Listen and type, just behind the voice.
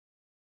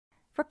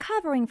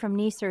Recovering from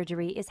knee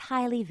surgery is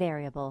highly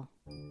variable.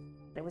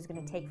 It was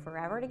going to take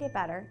forever to get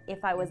better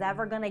if I was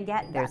ever going to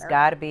get better. There's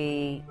got to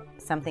be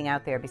something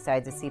out there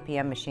besides a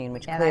CPM machine,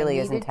 which clearly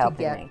isn't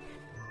helping me.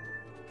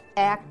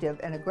 Active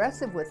and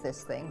aggressive with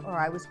this thing, or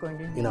I was going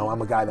to need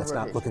I'm a guy that's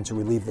not looking to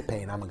relieve the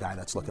pain. I'm a guy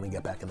that's looking to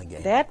get back in the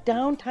game. That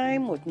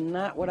downtime was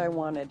not what I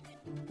wanted.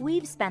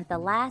 We've spent the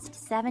last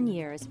 7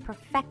 years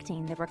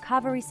perfecting the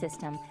recovery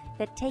system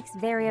that takes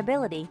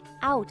variability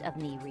out of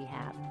knee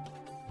rehab,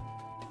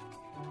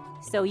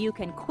 so you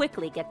can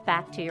quickly get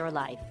back to your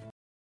life.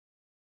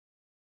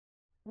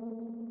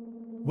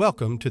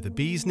 Welcome to The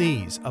Bee's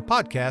Knees, a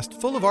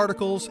podcast full of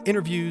articles,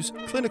 interviews,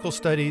 clinical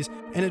studies,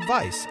 and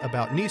advice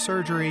about knee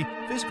surgery,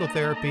 physical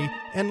therapy,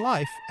 and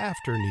life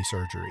after knee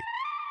surgery.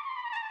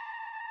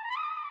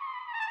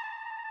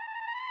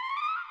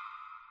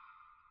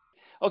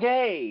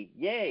 Okay,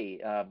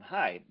 yay.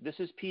 Hi, this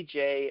is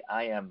PJ.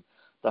 I am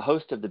the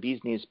host of the Bee's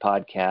Knees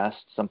podcast,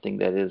 something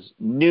that is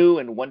new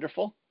and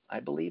wonderful, I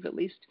believe at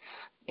least.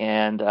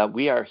 And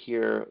we are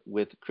here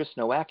with Chris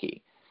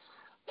Nowacki.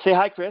 Say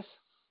hi, Chris.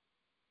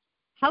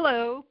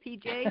 Hello,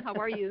 PJ. How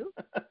are you?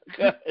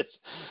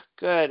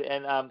 Good.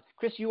 And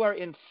Chris, you are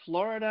in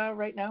Florida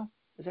right now.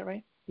 Is that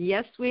right?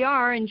 Yes, we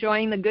are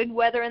enjoying the good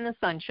weather and the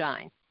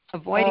sunshine,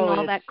 avoiding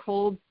all that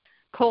cold,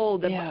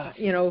 yeah.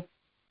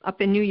 Up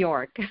in New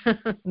York.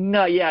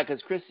 No, yeah,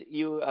 because Chris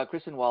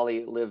and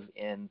Wally live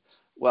in.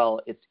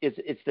 Well,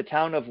 it's the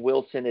town of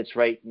Wilson. It's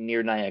right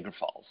near Niagara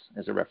Falls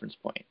as a reference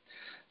point.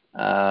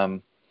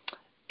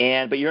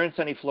 But you're in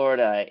sunny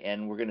Florida,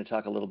 and we're going to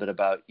talk a little bit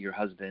about your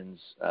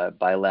husband's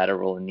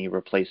bilateral knee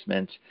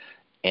replacement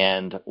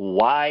and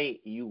why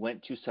you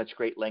went to such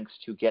great lengths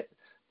to get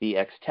the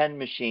X10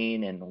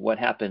 machine and what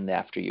happened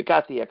after you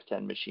got the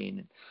X10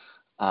 machine.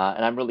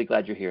 And I'm really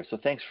glad you're here. So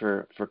thanks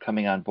for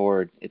coming on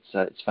board. It's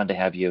fun to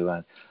have you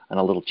on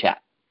a little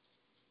chat.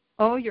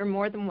 Oh, you're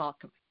more than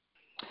welcome.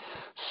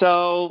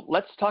 So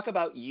let's talk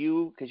about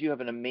you, because you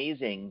have an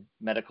amazing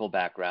medical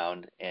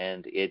background,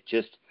 and it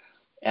just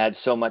adds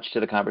so much to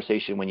the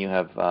conversation when you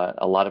have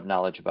a lot of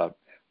knowledge about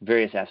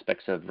various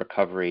aspects of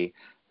recovery.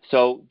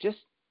 So just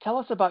tell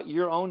us about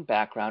your own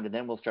background, and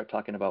then we'll start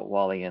talking about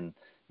Wally and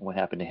what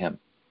happened to him.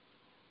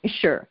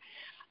 Sure.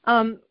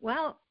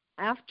 Well,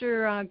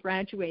 after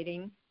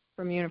graduating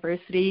from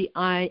university,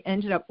 I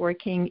ended up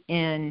working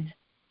in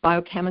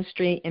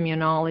biochemistry,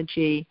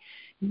 immunology,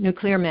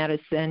 nuclear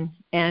medicine,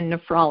 and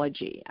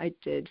nephrology. I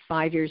did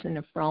 5 years in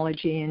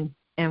nephrology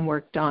and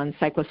worked on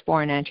Cyclist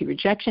and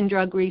anti-rejection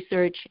drug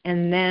research.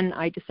 And then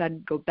I decided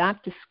to go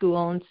back to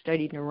school and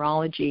studied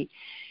neurology.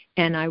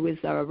 And I was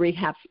a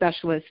rehab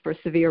specialist for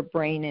severe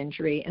brain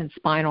injury and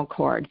spinal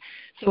cord.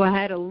 So I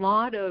had a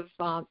lot of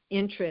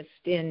interest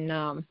in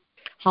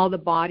how the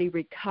body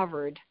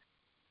recovered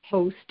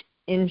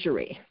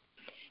post-injury.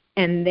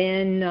 And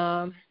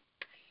then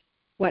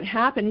what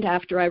happened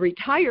after I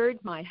retired,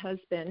 my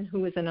husband, who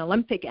was an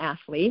Olympic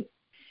athlete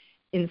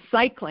in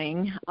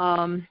cycling,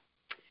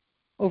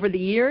 over the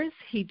years,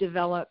 he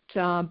developed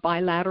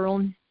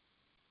bilateral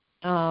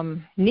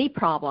knee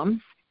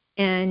problems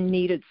and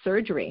needed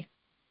surgery.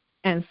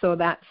 And so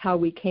that's how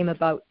we came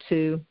about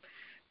to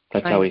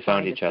That's how we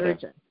found each other.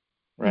 Surgeon.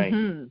 Right.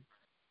 Mm-hmm.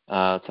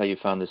 That's how you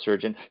found the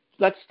surgeon.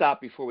 Let's stop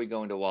before we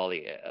go into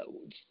Wally.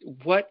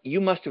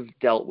 You must have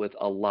dealt with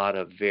a lot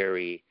of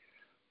very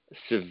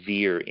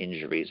severe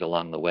injuries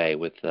along the way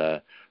with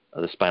the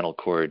spinal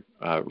cord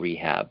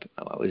rehab.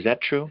 Is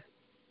that true?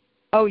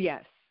 Oh,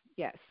 yes.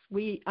 Yes.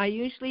 I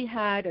usually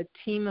had a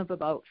team of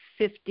about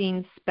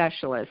 15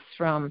 specialists,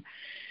 from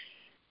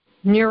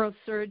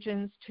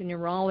neurosurgeons to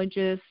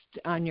neurologists,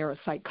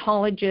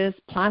 neuropsychologists,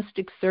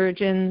 plastic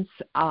surgeons,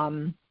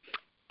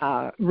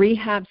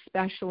 rehab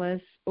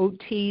specialists,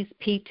 OTs,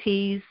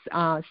 PTs,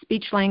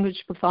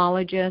 speech-language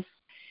pathologists,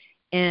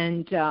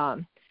 and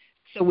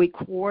so we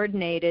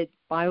coordinated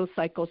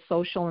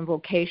biopsychosocial and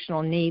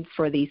vocational needs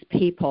for these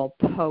people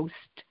post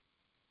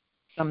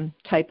some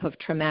type of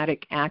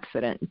traumatic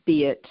accident,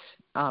 be it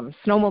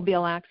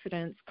snowmobile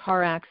accidents,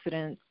 car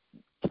accidents,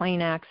 plane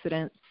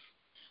accidents,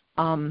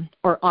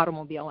 or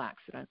automobile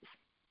accidents.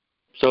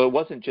 So it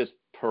wasn't just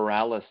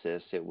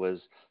paralysis, it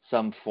was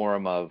some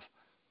form of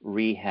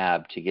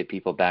rehab to get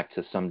people back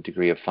to some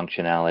degree of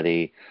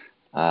functionality,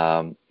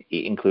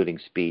 including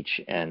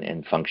speech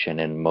and function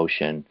and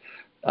motion.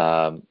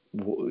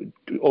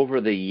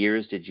 Over the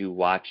years, did you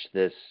watch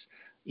this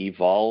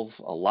evolve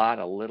a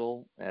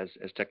little, as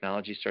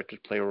technology started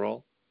to play a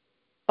role?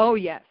 Oh,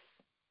 yes.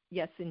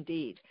 Yes,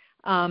 indeed.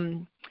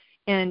 And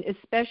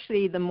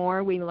especially the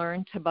more we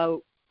learned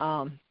about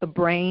the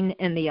brain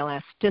and the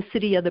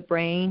elasticity of the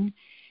brain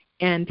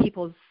and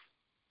people's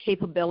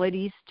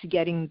capabilities to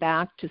getting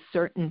back to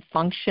certain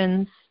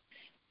functions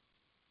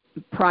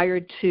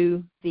prior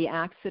to the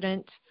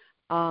accident,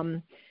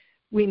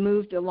 we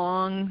moved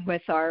along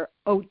with our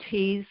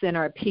OTs and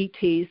our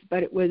PTs,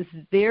 but it was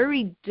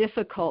very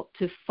difficult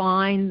to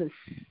find the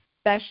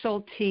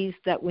specialties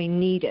that we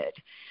needed.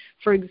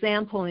 For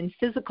example, in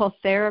physical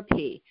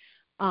therapy,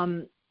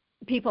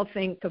 people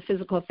think a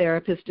physical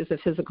therapist is a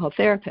physical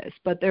therapist,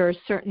 but there are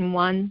certain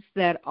ones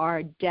that are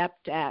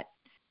adept at,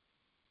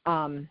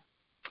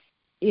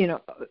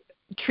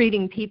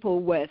 treating people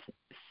with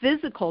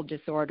physical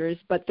disorders,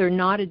 but they're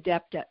not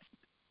adept at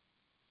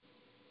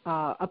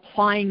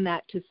applying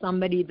that to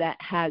somebody that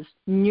has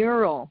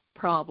neural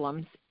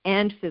problems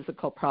and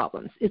physical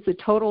problems. It's a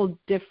total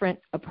different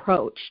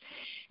approach.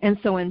 And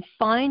so in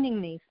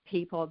finding these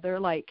people, they're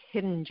like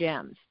hidden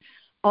gems.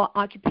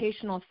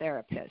 Occupational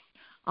therapists.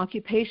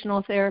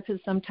 Occupational therapists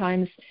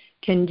sometimes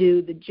can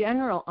do the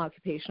general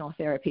occupational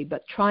therapy,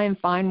 but try and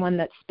find one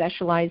that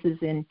specializes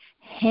in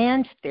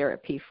hand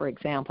therapy, for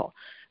example.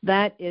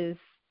 That is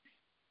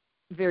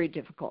very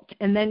difficult.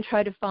 And then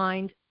try to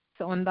find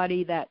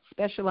somebody that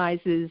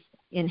specializes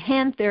in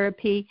hand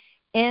therapy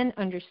and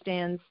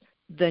understands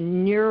the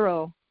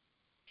neuro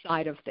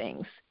side of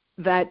things.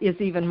 That is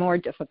even more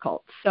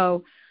difficult.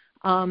 So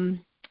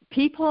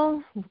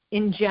people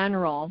in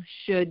general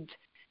should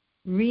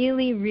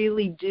really,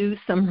 really do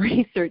some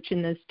research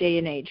in this day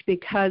and age,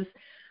 because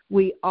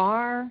we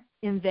are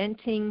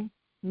inventing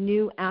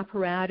new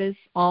apparatus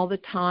all the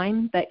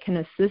time that can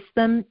assist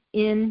them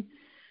in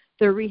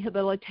their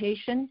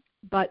rehabilitation,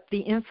 but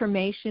the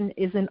information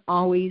isn't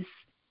always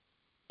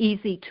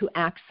easy to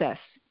access.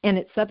 And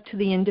it's up to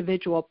the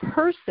individual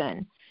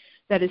person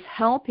that is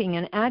helping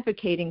and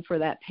advocating for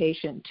that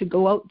patient to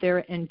go out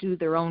there and do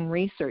their own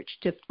research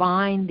to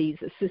find these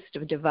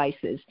assistive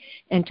devices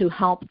and to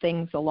help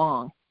things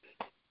along.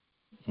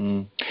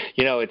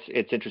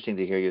 It's interesting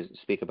to hear you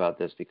speak about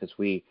this, because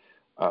we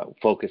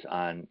focus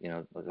on,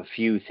 a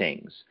few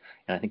things.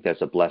 And I think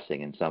that's a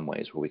blessing in some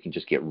ways, where we can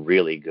just get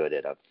really good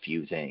at a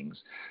few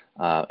things,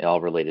 all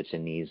related to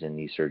knees and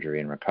knee surgery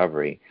and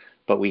recovery.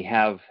 But we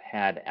have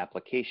had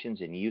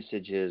applications and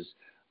usages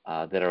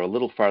that are a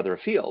little farther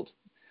afield.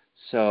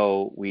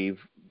 So we've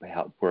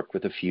worked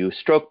with a few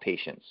stroke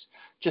patients,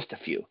 just a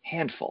few,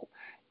 handful.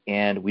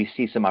 And we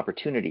see some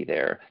opportunity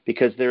there,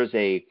 because there's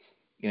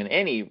in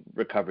any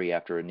recovery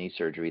after a knee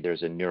surgery,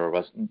 there's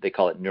they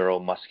call it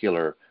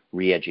neuromuscular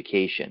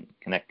re-education,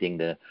 connecting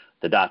the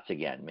dots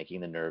again,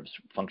 making the nerves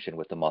function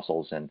with the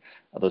muscles, and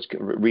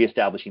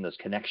reestablishing those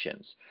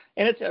connections.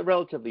 And it's a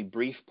relatively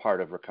brief part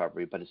of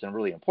recovery, but it's a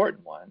really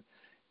important one.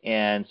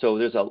 And so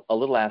there's a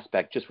little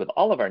aspect just with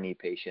all of our knee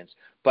patients,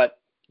 but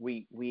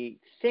we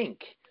think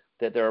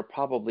that there are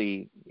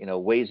probably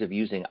ways of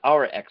using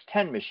our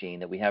X10 machine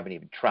that we haven't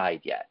even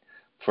tried yet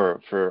for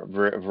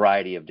a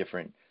variety of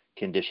different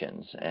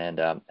conditions, and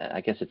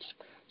I guess it's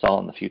all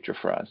in the future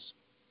for us.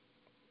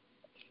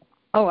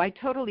 Oh, I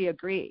totally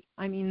agree.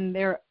 I mean,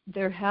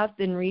 there have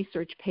been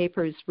research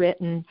papers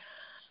written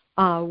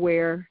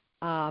where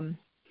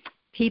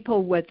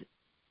people with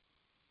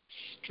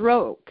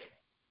stroke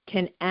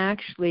can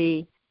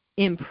actually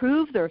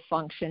improve their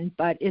function,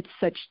 but it's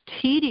such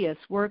tedious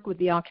work with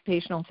the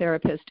occupational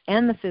therapist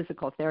and the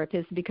physical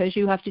therapist, because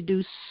you have to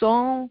do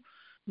so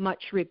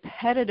much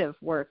repetitive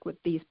work with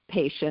these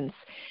patients.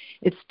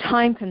 It's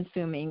time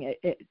consuming.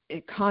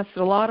 It costs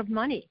a lot of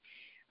money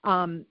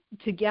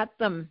to get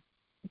them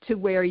to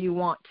where you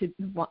want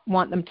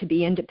them to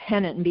be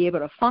independent and be able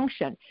to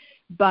function.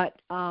 But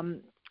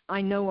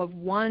I know of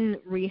one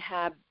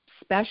rehab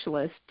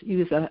specialist. He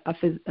was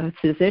a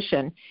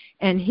physician,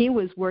 and he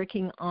was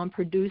working on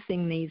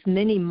producing these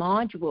mini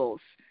modules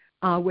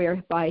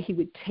whereby he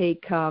would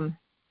take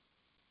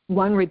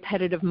one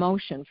repetitive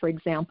motion, for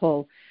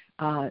example,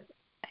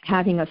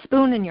 having a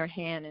spoon in your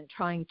hand and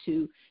trying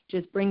to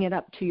just bring it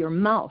up to your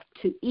mouth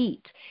to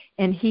eat.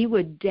 And he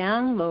would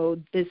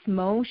download this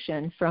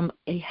motion from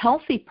a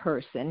healthy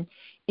person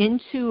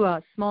into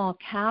a small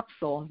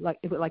capsule, like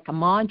a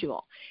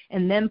module,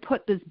 and then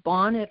put this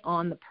bonnet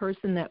on the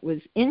person that was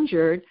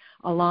injured,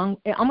 along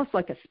almost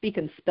like a speak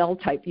and spell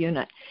type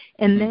unit.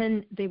 And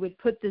then they would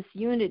put this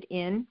unit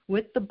in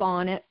with the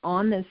bonnet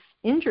on this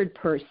injured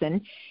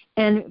person,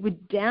 and it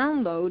would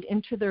download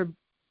into their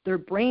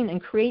brain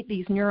and create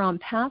these neuron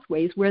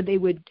pathways where they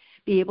would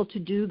be able to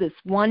do this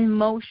one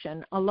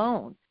motion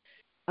alone.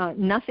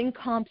 Nothing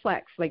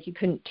complex, like you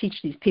couldn't teach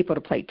these people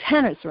to play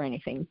tennis or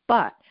anything,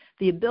 but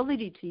the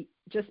ability to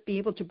just be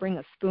able to bring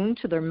a spoon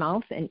to their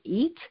mouth and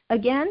eat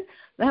again,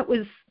 that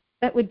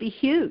would be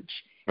huge.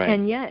 Right.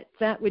 And yet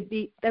that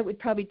would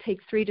probably take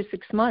 3 to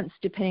 6 months,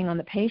 depending on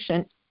the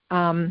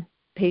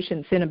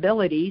patient's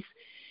inabilities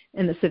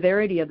and the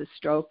severity of the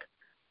stroke,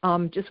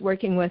 just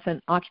working with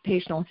an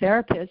occupational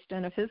therapist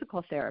and a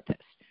physical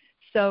therapist.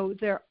 So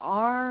there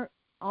are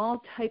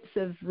all types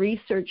of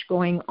research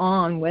going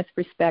on with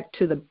respect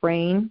to the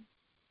brain,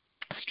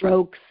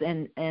 strokes,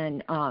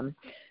 and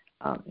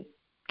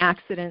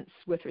accidents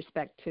with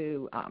respect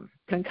to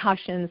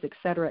concussions, et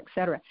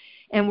cetera,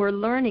 and we're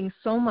learning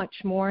so much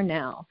more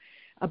now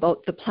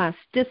about the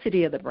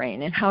plasticity of the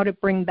brain and how to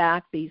bring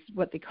back these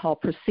what they call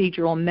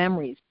procedural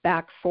memories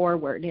back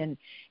forward,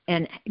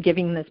 and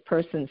giving this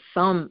person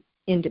some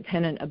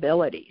independent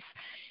abilities.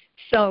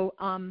 So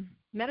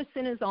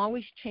medicine is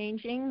always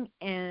changing,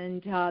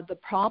 and the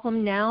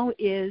problem now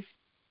is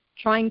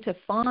trying to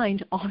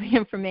find all the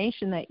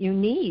information that you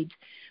need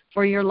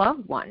for your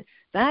loved one.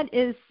 That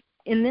is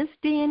in this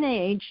day and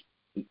age,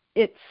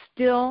 it's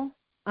still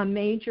a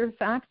major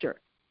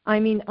factor. I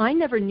mean, I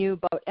never knew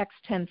about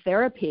X10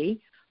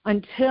 therapy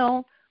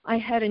until I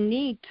had a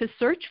need to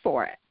search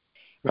for it.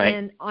 Right.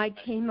 And I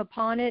came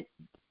upon it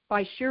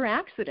by sheer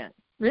accident,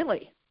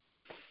 really.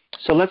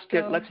 So let's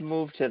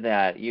move to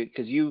that.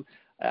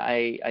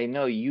 I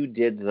know you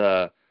did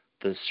the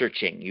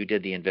searching, you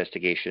did the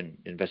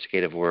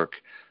investigative work.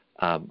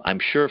 I'm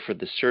sure for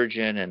the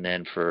surgeon, and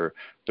then for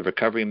the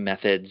recovery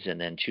methods, and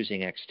then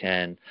choosing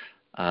X10.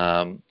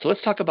 So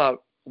let's talk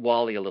about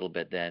Wally a little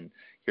bit then,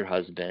 your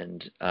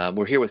husband.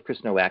 We're here with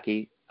Chris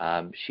Nowacki.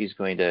 She's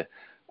going to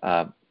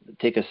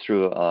take us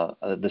through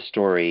the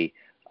story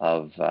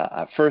of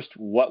first,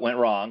 what went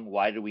wrong,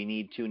 why do we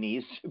need two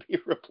knees to be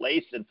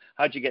replaced, and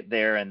how'd you get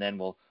there, and then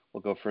we'll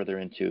go further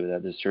into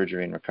the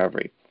surgery and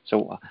recovery.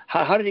 So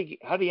how did he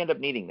end up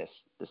needing this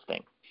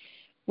thing?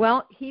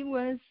 Well, he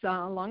was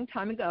a long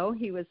time ago.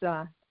 He was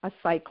a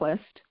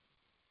cyclist,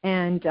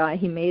 and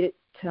he made it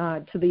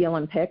to the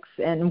Olympics.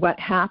 And what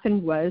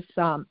happened was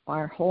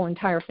our whole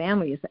entire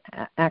family is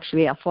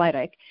actually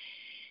athletic.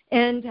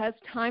 And as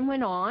time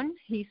went on,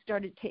 he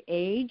started to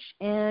age,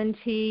 and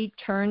he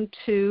turned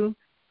to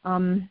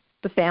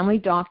the family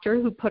doctor,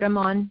 who put him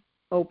on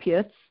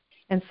opiates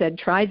and said,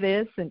 try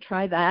this and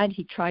try that.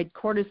 He tried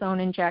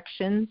cortisone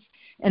injections,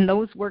 and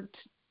those worked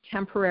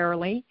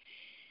temporarily.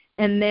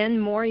 And then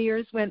more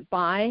years went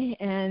by,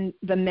 and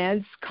the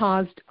meds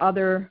caused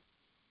other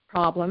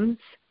problems.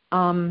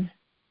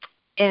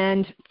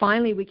 And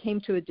finally, we came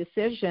to a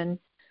decision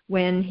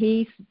when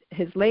his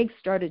legs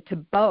started to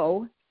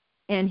bow,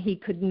 and he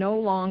could no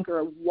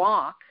longer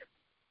walk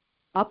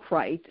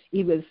upright.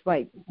 He was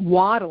like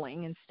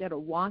waddling instead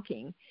of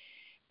walking.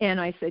 And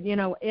I said,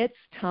 it's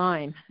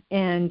time.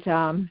 And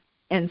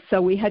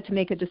so we had to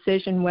make a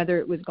decision whether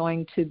it was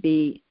going to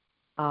be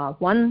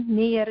one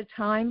knee at a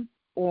time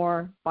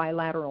or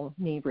bilateral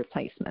knee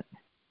replacement.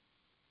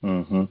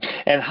 Mm-hmm.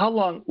 And how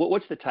long?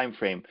 What's the time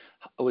frame?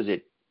 Was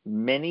it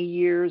many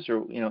years,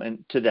 or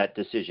and to that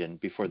decision?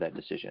 Before that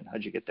decision,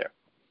 how'd you get there?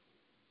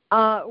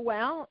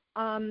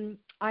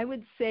 I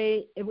would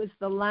say it was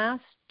the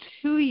last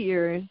 2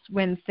 years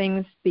when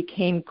things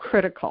became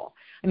critical.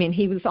 I mean,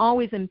 he was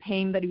always in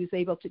pain, but he was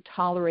able to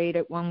tolerate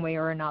it one way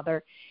or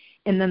another.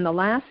 And then the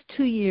last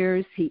 2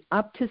 years, he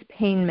upped his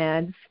pain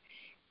meds.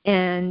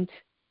 And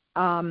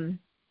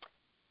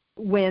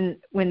when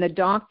the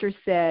doctor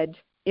said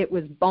it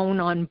was bone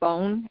on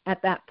bone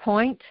at that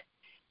point,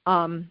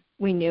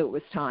 we knew it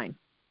was time.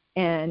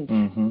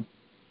 And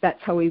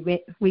that's how we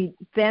went. We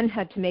then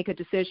had to make a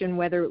decision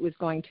whether it was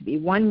going to be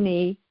one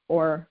knee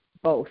or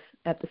both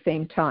at the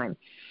same time.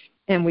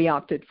 And we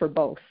opted for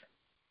both.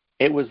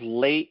 It was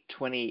late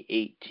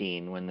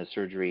 2018 when the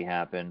surgery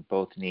happened,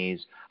 both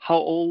knees. How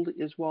old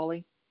is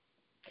Wally?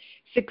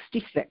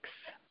 66.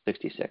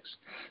 66.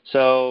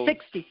 So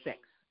 66.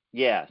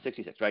 Yeah,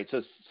 66, right?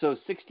 So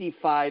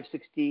 65,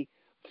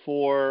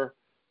 64,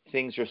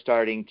 things are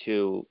starting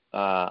to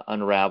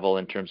unravel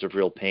in terms of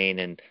real pain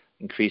and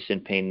increase in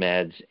pain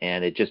meds,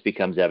 and it just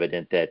becomes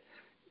evident that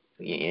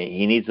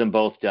he needs them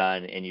both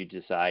done, and you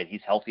decide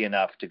he's healthy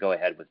enough to go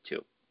ahead with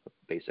two,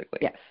 basically.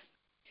 Yes.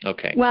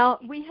 Okay. Well,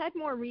 we had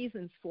more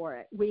reasons for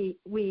it.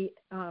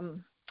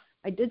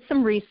 I did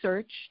some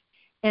research,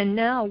 and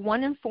now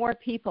 1 in 4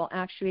 people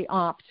actually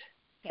opt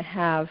to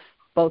have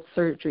both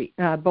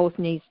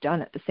knees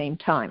done at the same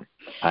time.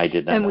 I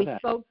did not know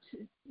that.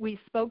 We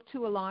spoke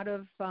to a lot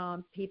of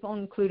people,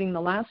 including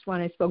the last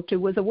one I spoke to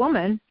was a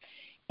woman,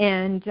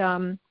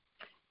 and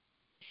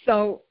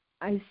so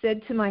I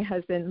said to my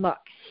husband, look,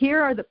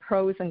 here are the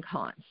pros and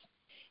cons.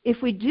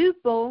 If we do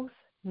both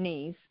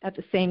knees at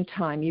the same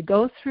time, you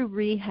go through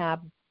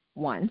rehab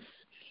once,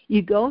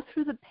 you go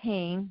through the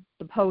pain,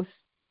 the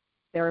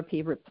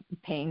post-therapy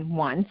pain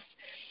once,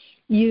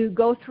 you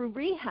go through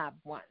rehab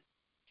once.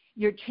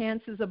 Your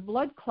chances of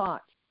blood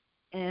clots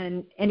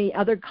and any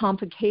other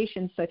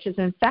complications such as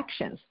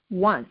infections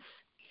once.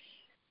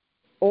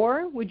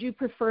 Or would you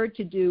prefer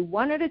to do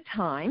one at a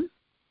time,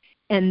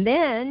 and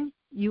then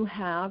you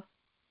have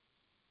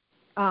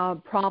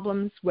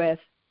problems with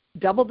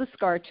double the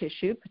scar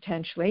tissue,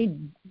 potentially,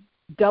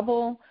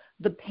 double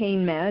the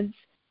pain meds,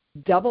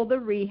 double the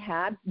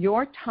rehab,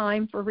 your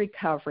time for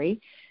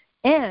recovery,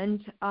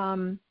 and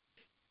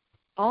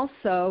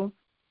also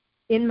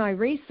in my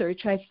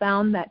research, I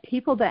found that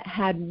people that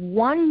had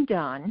one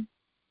done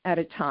at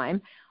a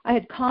time, I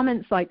had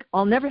comments like,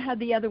 I'll never have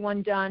the other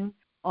one done,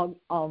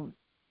 I'll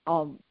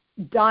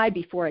die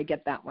before I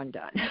get that one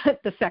done,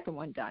 the second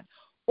one done.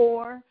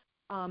 Or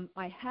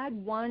I had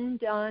one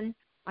done,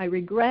 I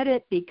regret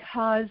it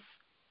because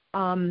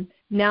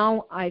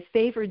now I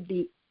favored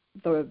the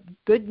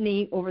good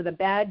knee over the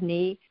bad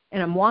knee,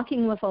 and I'm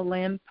walking with a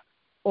limp,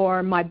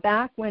 or my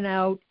back went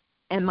out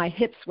and my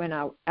hips went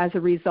out as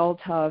a result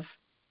of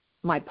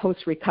my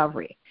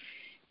post-recovery,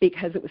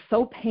 because it was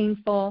so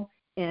painful,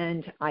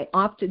 and I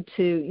opted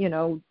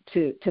to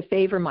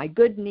favor my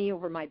good knee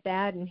over my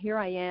bad, and here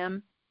I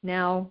am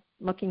now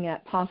looking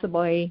at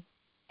possibly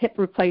hip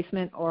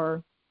replacement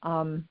or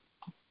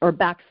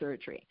back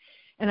surgery.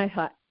 And I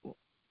thought,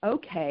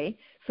 okay,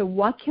 so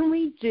what can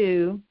we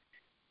do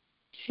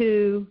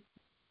to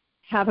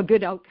have a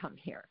good outcome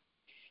here?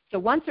 So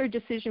once our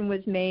decision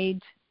was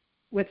made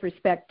with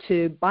respect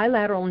to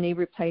bilateral knee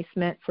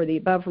replacement for the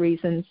above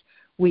reasons,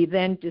 we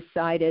then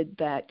decided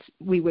that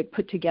we would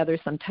put together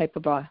some type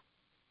of a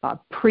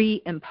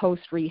pre- and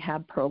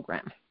post-rehab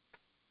program.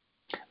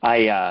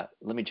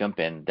 Let me jump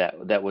in.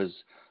 That was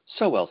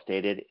so well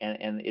stated,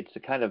 and it's the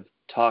kind of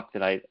talk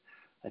that I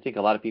think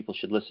a lot of people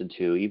should listen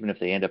to, even if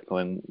they end up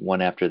going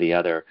one after the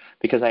other,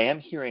 because I am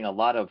hearing a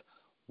lot of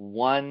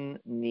one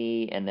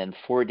knee and then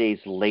 4 days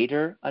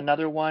later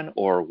another one,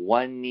 or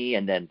one knee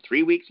and then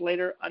 3 weeks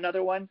later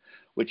another one,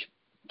 which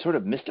sort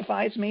of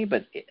mystifies me.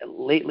 But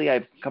lately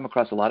I've come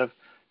across a lot of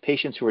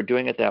patients who are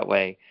doing it that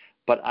way.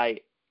 But I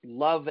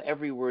love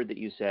every word that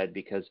you said,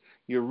 because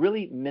you're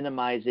really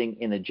minimizing,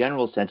 in a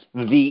general sense,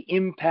 the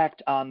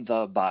impact on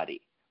the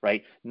body,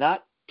 right?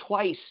 Not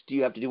twice do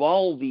you have to do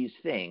all these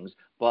things,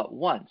 but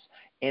once.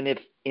 And if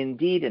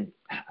indeed, and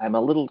I'm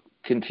a little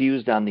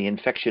confused on the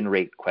infection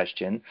rate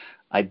question,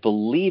 I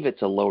believe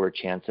it's a lower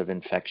chance of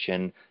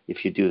infection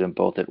if you do them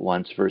both at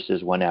once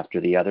versus one after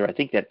the other. I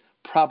think that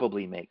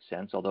probably makes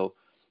sense, although,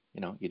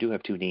 you do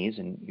have two knees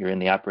and you're in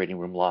the operating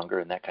room longer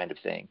and that kind of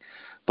thing.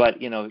 But,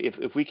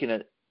 if we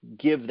can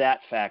give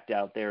that fact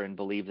out there and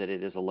believe that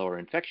it is a lower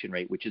infection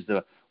rate, which is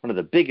one of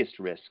the biggest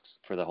risks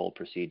for the whole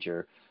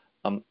procedure,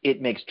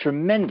 it makes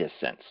tremendous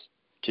sense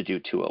to do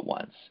two at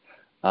once.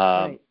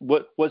 Right.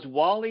 Was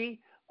Wally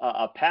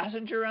a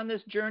passenger on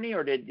this journey,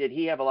 or did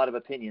he have a lot of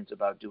opinions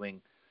about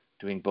doing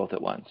both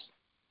at once?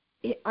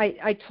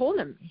 I told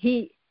him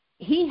he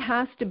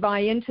has to buy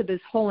into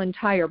this whole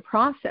entire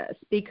process,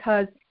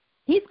 because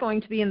he's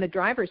going to be in the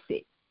driver's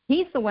seat.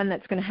 He's the one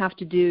that's going to have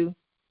to do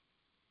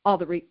all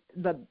the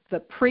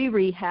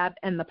pre-rehab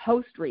and the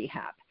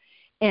post-rehab.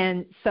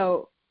 And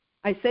so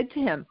I said to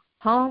him,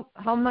 how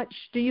much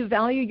do you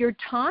value your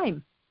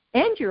time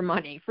and your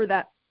money for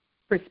that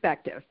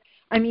perspective?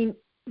 I mean,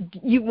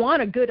 you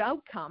want a good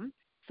outcome,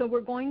 so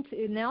we're going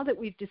to, now that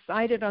we've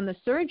decided on the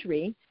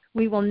surgery,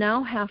 we will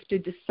now have to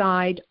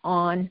decide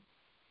on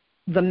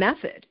the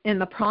method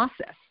and the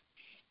process.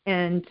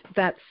 And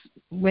that's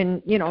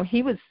when,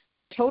 he was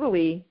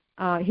totally,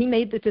 he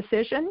made the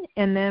decision,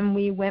 and then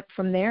we went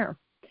from there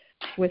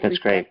with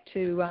respect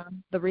to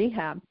the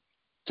rehab.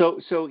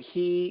 So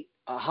he,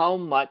 how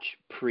much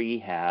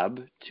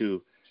prehab,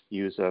 to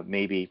use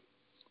maybe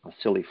a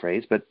silly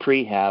phrase, but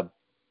prehab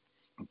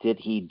did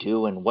he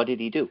do, and what did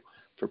he do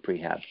for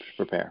prehab to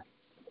prepare?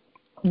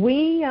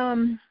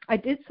 I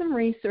did some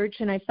research,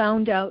 and I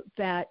found out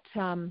that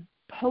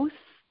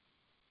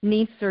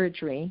post-knee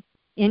surgery,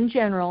 in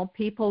general,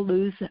 people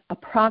lose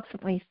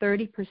approximately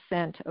 30%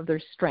 of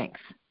their strength.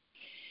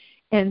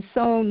 And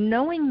so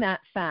knowing that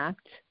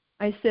fact,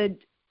 I said,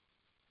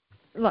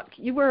 look,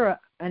 you were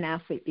an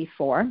athlete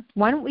before.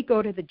 Why don't we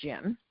go to the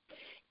gym?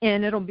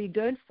 And it'll be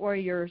good for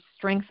your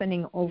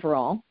strengthening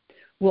overall.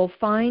 We'll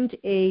find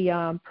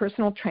a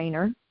personal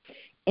trainer,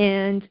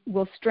 and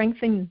we'll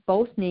strengthen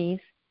both knees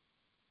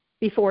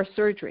before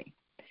surgery.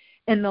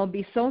 And they'll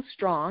be so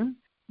strong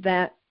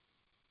that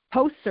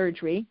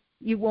post-surgery,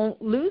 you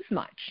won't lose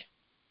much.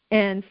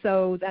 And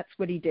so that's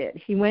what he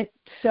did. He went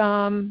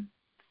 5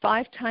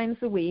 times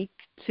a week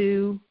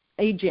to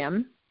a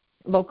gym,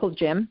 local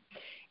gym,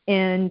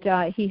 and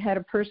he had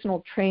a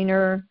personal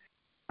trainer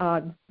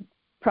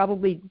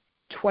probably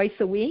twice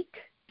a week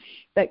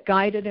that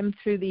guided him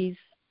through these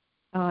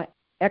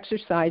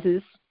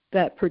exercises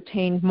that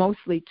pertained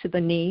mostly to the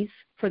knees.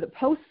 For the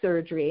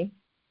post-surgery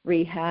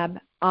rehab,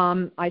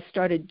 I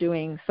started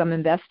doing some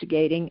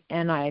investigating,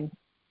 and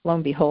lo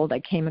and behold, I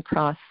came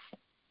across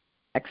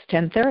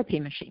X10 therapy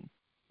machine.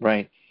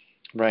 Right.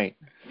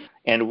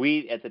 And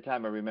we, at the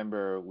time, I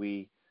remember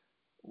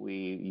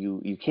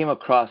you came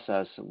across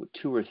us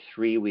 2 or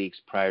 3 weeks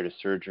prior to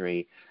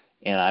surgery,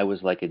 and I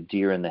was like a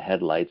deer in the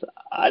headlights.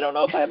 I don't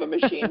know if I have a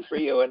machine for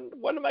you, and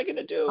what am I going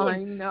to do?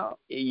 I know.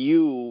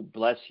 You,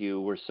 bless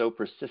you, were so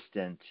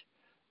persistent,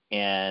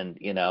 and,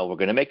 we're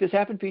going to make this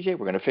happen, PJ.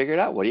 We're going to figure it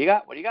out. What do you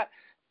got?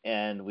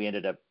 And we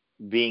ended up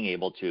being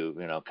able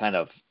to, kind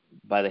of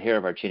by the hair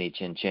of our chinny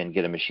chin,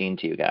 get a machine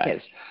to you guys.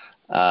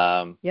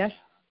 Yes. Yes.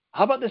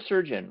 How about the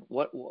surgeon?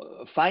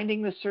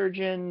 Finding the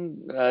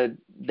surgeon,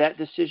 that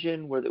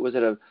decision, was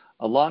it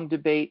a long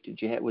debate?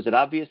 Was it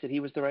obvious that he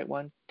was the right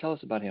one? Tell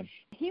us about him.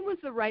 He was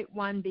the right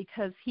one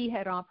because he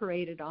had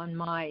operated on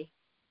my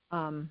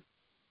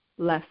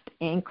left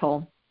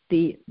ankle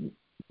the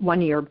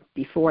 1 year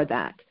before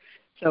that.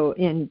 So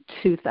in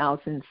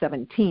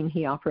 2017,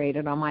 he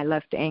operated on my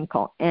left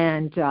ankle,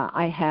 and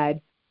I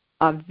had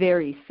a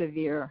very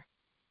severe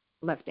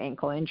left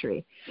ankle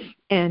injury.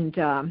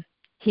 And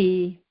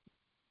he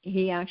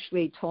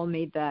actually told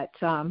me that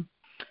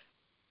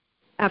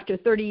after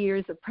 30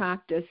 years of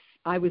practice,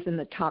 I was in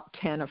the top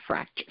 10 of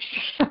fractures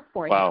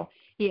for him. Wow.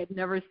 He had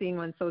never seen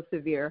one so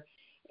severe.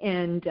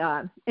 And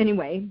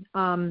anyway,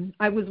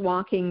 I was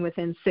walking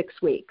within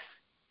 6 weeks.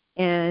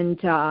 And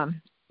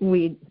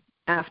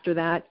after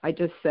that, I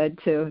just said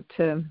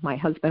to my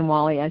husband,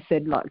 Wally, I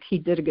said, look, he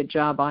did a good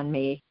job on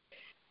me.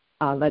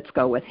 let's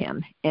go with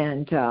him.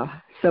 And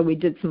so we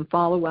did some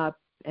follow-up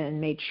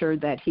and made sure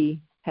that he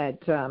had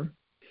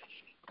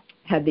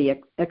the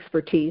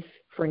expertise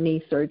for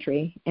knee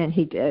surgery, and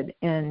he did,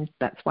 and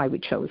that's why we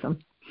chose him.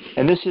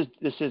 And this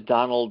is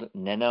Donald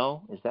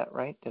Neno, is that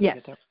right? Did Yes. I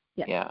get that?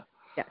 Yes. Yeah.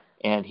 Yes.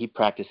 And he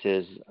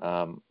practices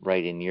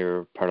right in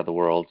your part of the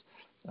world,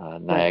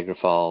 Niagara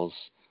Falls,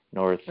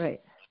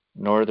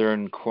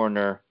 northern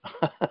corner,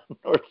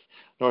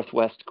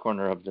 northwest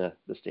corner of the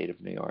state of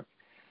New York,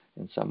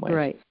 in some ways.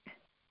 Right.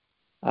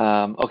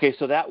 Okay,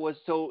 so that was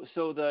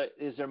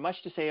is there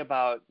much to say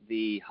about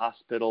the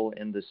hospital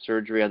and the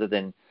surgery other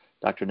than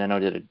Dr. Neno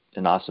did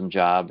an awesome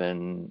job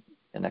and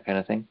that kind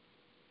of thing?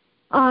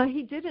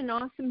 He did an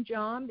awesome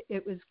job.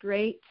 It was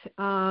great.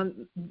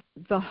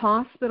 The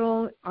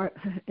hospital,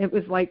 it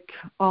was like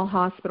all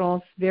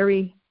hospitals,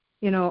 very,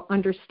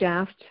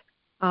 understaffed.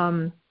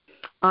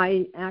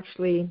 I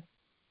actually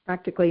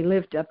practically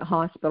lived at the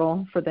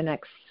hospital for the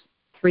next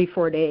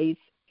 3-4 days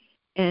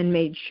and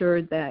made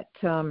sure that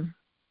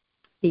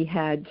he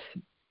had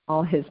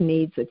all his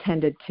needs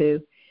attended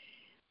to.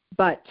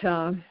 But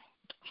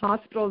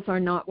hospitals are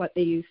not what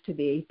they used to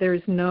be.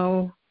 There's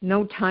no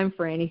time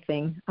for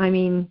anything. I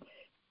mean,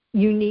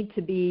 you need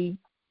to be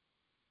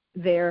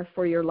there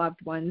for your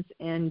loved ones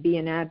and be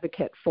an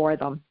advocate for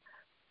them.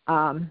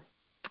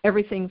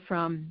 Everything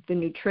from the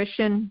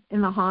nutrition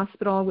in the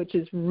hospital, which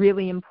is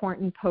really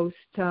important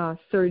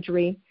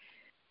post-surgery,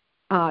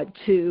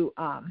 to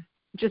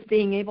just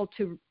being able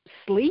to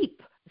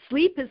sleep.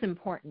 Sleep is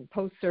important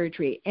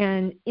post-surgery.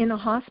 And in a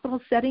hospital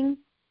setting,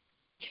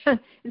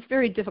 it's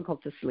very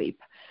difficult to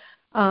sleep,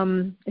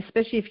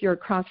 especially if you're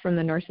across from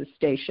the nurse's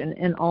station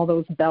and all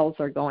those bells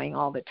are going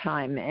all the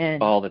time.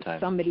 And all the time.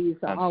 Somebody's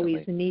Constantly.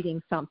 always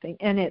needing something.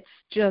 And it's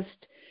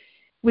just,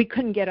 we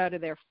couldn't get out of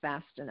there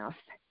fast enough.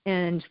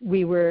 And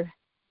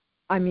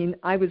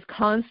I was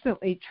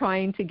constantly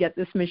trying to get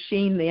this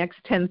machine, the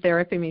X10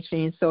 therapy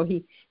machine. So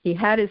he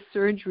had his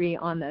surgery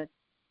on the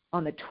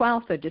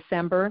 12th of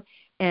December,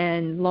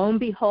 and lo and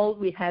behold,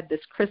 we had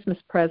this Christmas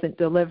present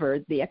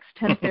delivered, the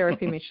X10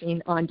 therapy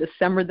machine, on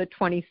December the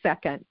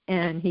 22nd,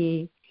 and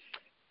he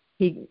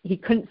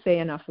couldn't say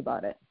enough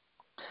about it.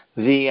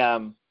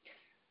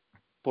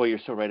 Boy, you're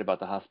so right about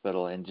the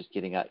hospital and just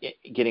getting out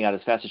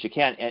as fast as you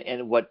can,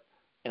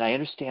 and I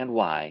understand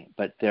why,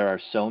 but there are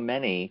so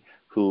many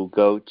who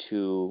go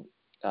to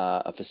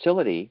a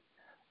facility,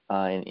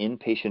 an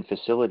inpatient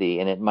facility,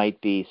 and it might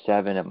be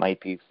 7, it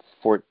might be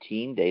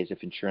 14 days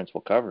if insurance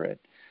will cover it,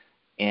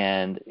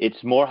 and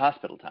it's more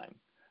hospital time,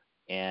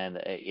 and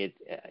I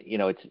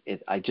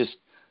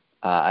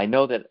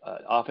know that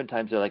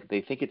oftentimes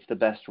they think it's the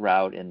best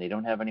route, and they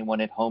don't have anyone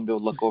at home to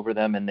look over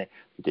them, and they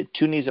did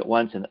 2 knees at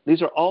once, and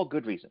these are all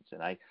good reasons,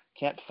 and I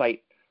can't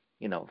fight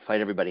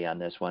everybody on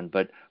this one,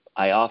 but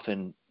I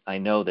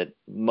know that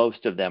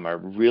most of them are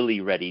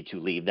really ready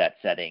to leave that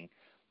setting,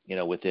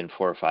 within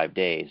 4 or 5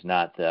 days,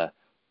 not the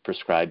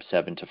prescribed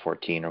 7 to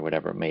 14 or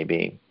whatever it may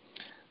be.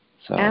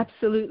 So.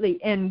 Absolutely,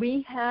 and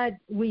we had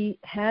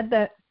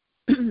that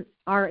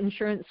our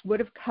insurance would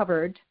have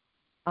covered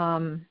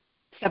 7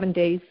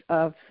 days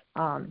of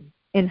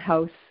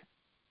in-house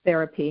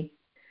therapy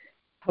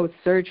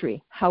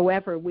post-surgery.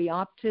 However, we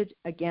opted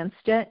against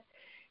it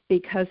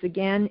because,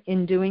 again,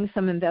 in doing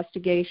some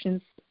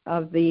investigations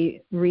of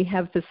the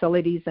rehab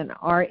facilities in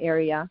our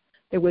area,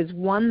 there was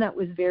one that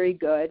was very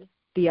good.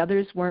 The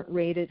others weren't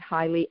rated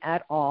highly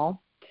at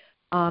all.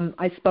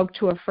 I spoke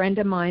to a friend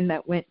of mine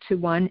that went to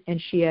one,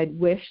 and she had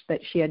wished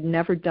that she had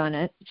never done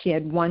it. She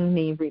had one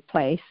knee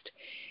replaced,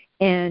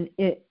 and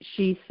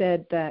she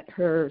said that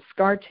her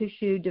scar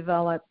tissue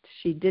developed.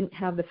 She didn't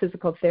have the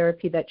physical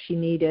therapy that she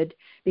needed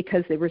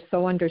because they were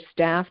so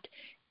understaffed.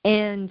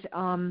 And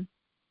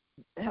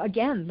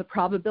again, the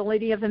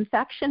probability of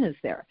infection is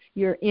there.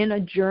 You're in a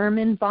germ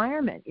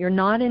environment. You're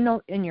not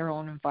in your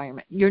own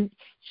environment.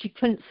 She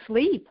couldn't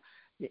sleep.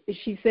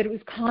 She said it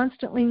was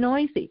constantly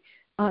noisy.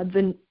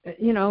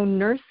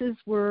 Nurses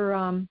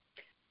were,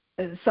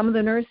 some of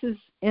the nurses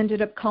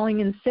ended up calling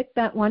in sick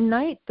that one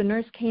night. The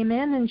nurse came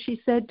in and she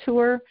said to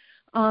her,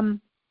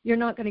 you're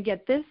not going to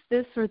get this,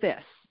 or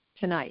this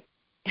tonight.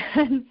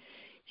 And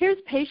here's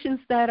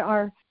patients that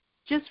are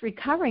just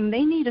recovering.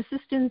 They need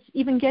assistance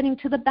even getting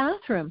to the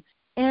bathroom.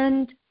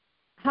 And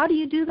how do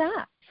you do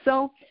that?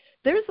 So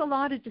there's a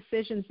lot of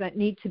decisions that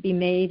need to be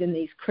made in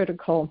these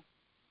critical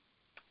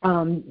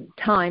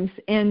times.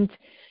 And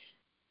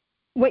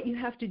what you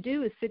have to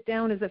do is sit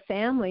down as a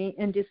family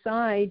and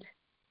decide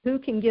who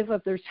can give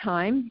up their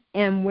time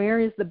and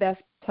where is the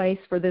best place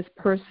for this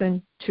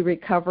person to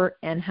recover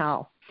and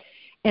how.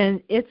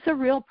 And it's a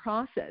real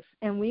process.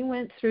 And we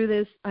went through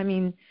this.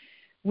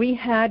 We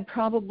had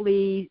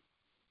probably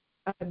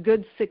a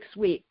good 6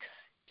 weeks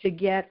to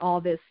get all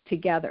this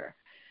together.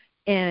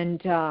 And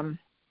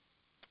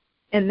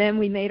then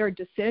we made our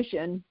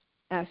decision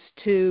as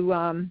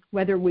to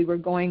whether we were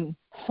going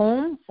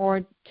home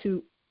or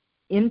to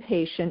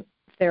inpatient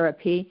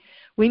therapy.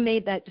 We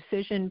made that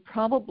decision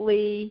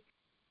probably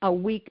a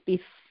week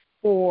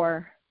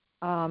before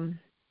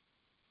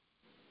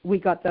we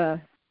got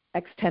the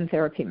X10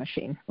 therapy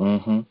machine.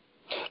 Mm-hmm.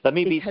 Let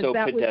me because be so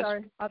that pedestrian.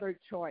 was our other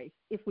choice.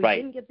 If we Right.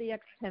 didn't get the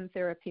X10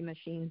 therapy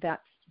machine,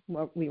 that's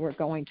what we were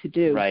going to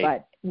do, Right.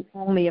 but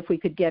only if we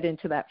could get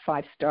into that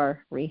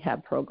 5-star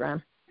rehab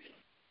program.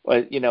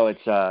 Well,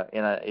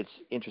 it's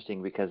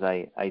interesting because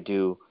I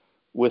do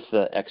with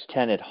the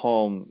X10 at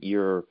home.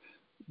 Your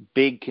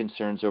big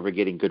concerns over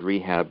getting good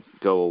rehab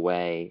go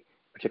away,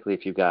 particularly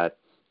if you've got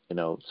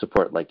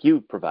support like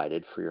you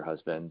provided for your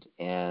husband,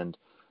 and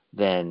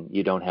then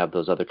you don't have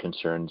those other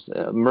concerns,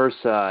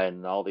 MRSA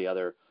and all the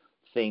other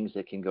things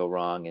that can go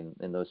wrong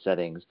in those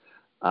settings.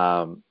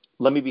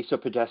 Let me be so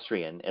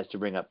pedestrian as to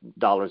bring up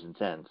dollars and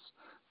cents,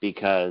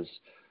 because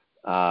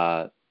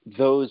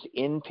those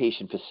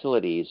inpatient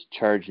facilities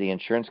charge the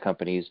insurance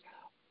companies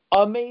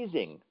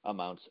amazing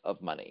amounts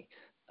of money.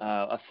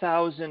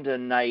 $1,000 a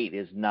night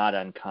is not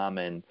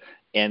uncommon.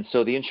 And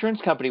so the insurance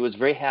company was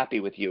very happy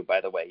with you, by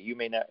the way. You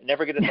may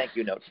never get a thank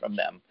you note from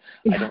them.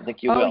 I don't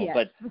think you will. Yes.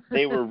 But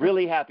they were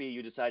really happy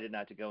you decided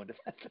not to go into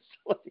that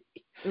facility.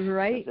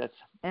 Right.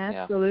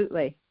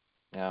 Absolutely.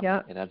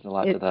 Yeah. It adds a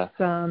lot to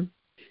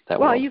that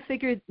well, world. you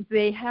figure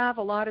they have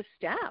a lot of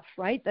staff,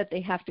 right, that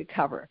they have to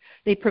cover.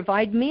 They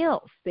provide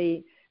meals.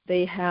 They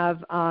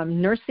have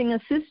nursing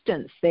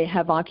assistants. They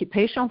have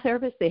occupational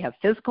therapists. They have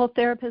physical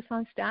therapists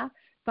on staff.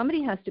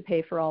 Somebody has to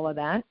pay for all of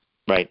that.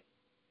 Right.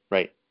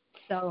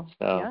 So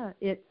yeah,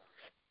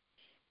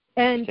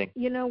 and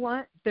you know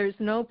what? There's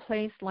no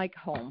place like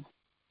home.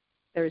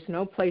 There's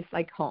no place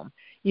like home.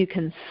 You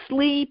can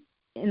sleep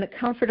in the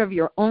comfort of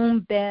your own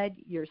bed.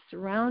 You're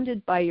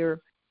surrounded by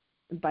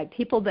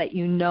people that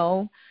you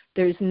know.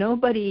 There's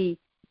nobody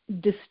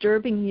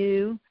disturbing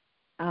you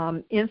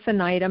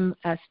infinitum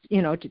as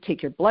to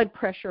take your blood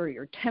pressure or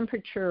your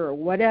temperature or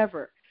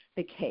whatever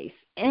the case.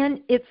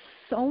 And it's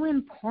so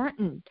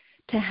important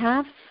to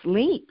have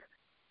sleep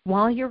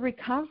while you're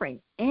recovering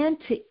and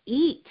to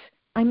eat.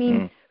 I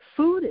mean,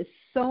 food is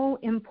so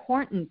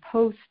important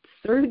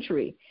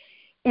post-surgery.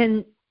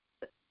 And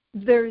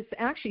there's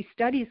actually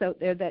studies out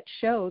there that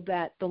show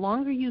that the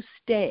longer you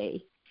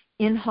stay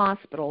in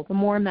hospital, the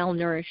more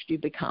malnourished you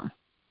become.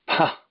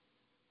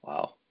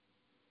 Wow.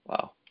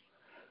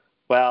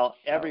 Well,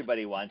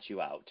 everybody wants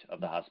you out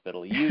of the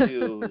hospital. You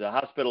do, the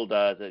hospital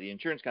does, the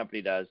insurance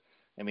company does.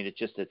 I mean,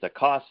 it's a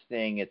cost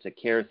thing, it's a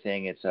care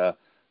thing, it's a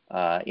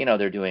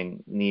they're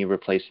doing knee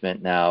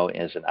replacement now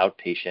as an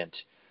outpatient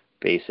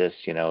basis.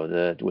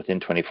 Within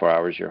 24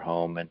 hours you're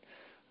home, and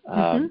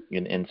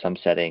in some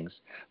settings.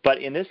 But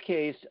in this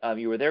case,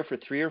 you were there for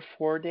 3 or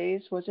 4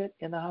 days. Was it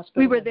in the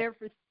hospital? We were there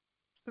for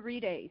 3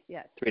 days.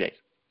 Yes. 3 days.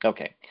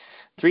 Okay,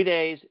 3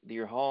 days.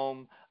 You're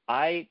home.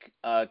 I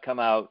come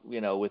out,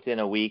 within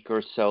a week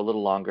or so, a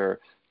little longer,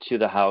 to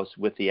the house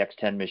with the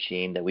X10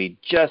 machine that we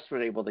just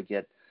were able to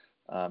get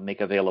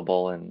make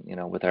available, and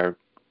with our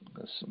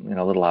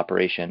little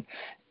operation,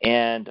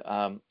 and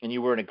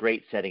you were in a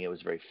great setting. It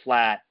was very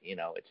flat.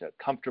 It's a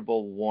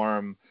comfortable,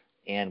 warm,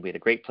 and we had a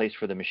great place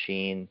for the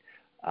machine.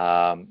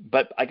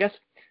 But I guess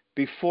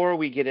before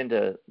we get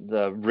into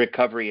the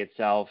recovery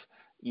itself,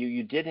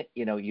 you did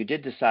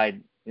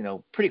decide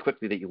pretty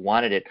quickly that you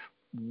wanted it.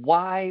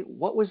 Why?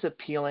 What was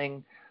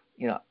appealing?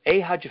 A,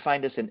 how'd you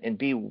find us, and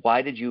B,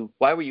 why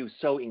were you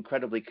so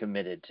incredibly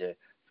committed to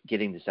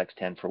getting this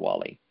X10 for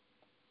Wally?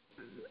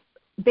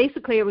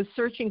 Basically, I was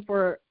searching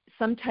for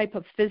some type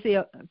of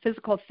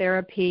physical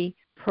therapy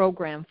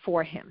program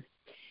for him.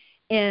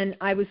 And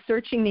I was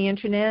searching the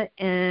internet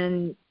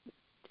and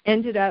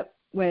ended up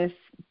with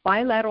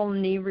bilateral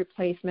knee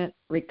replacement,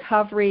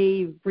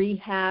 recovery,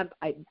 rehab.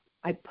 I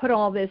put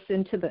all this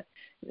into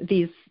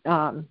these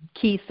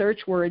key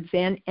search words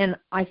in, and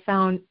I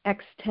found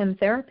X10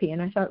 therapy.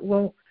 And I thought,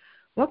 well,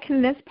 what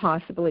can this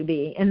possibly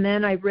be? And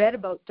then I read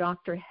about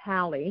Dr.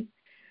 Halley,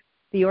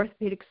 the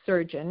orthopedic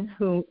surgeon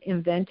who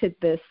invented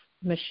this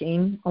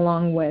machine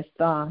along with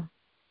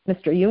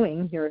Mr.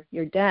 Ewing,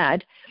 your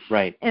dad.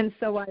 Right. And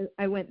so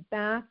I went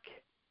back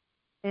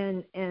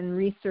and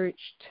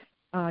researched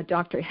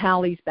Dr.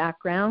 Halley's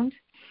background,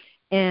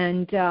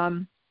 and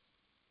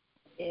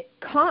it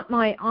caught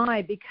my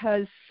eye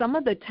because some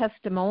of the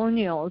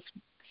testimonials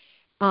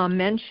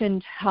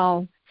mentioned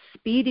how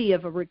speedy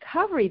of a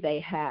recovery they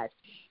had.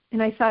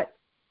 And I thought,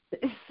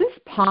 is this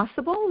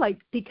possible?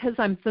 Because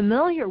I'm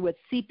familiar with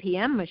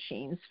CPM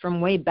machines from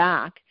way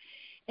back.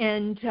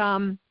 And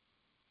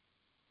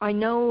I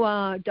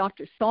know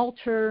Dr.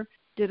 Salter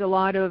did a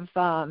lot of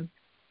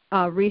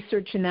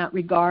research in that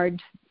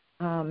regard.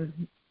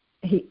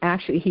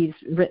 He's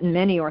written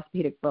many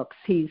orthopedic books.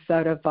 He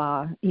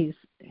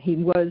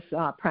was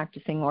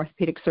practicing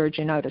orthopedic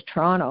surgeon out of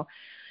Toronto.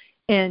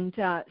 And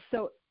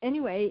so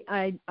anyway,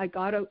 I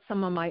got out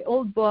some of my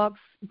old books,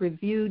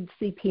 reviewed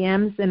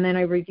CPMs, and then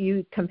I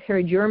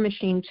compared your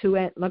machine to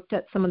it, looked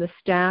at some of the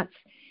stats,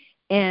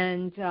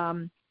 and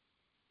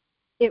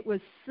it was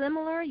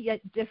similar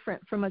yet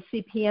different from a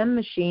CPM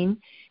machine.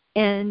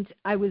 And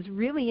I was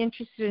really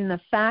interested in the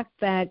fact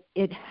that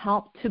it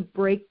helped to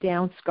break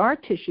down scar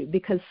tissue,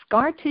 because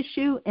scar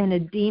tissue and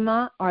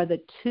edema are the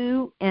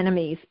two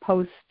enemies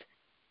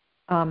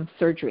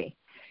post-surgery.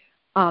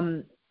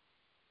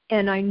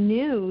 And I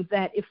knew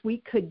that if we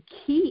could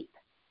keep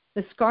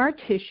the scar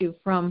tissue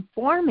from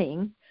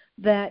forming,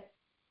 that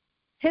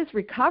his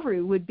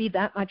recovery would be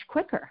that much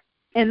quicker.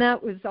 And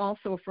that was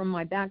also from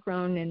my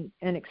background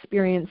and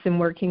experience in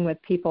working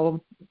with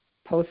people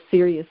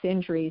post-serious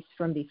injuries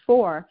from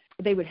before.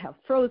 They would have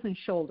frozen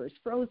shoulders,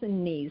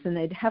 frozen knees, and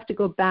they'd have to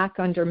go back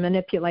under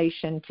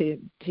manipulation to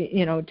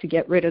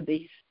get rid of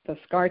the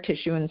scar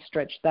tissue and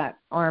stretch that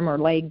arm or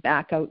leg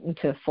back out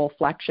into full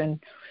flexion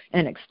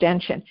and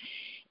extension.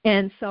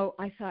 And so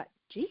I thought,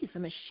 geez, a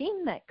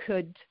machine that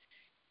could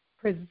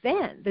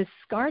prevent this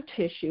scar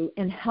tissue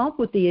and help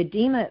with the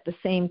edema at the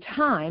same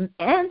time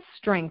and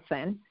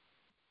strengthen,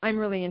 I'm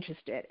really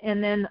interested.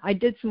 And then I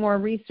did some more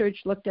research,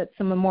 looked at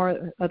some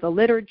more of the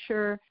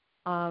literature,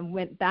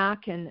 went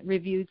back and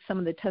reviewed some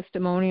of the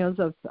testimonials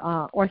of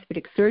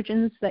orthopedic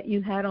surgeons that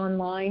you had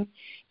online,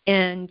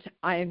 and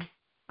I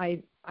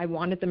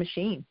wanted the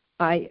machine.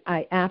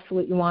 I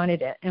absolutely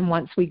wanted it. And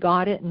once we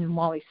got it and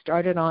Wally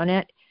started on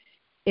it,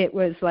 it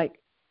was like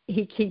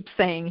he keeps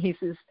saying, he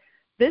says,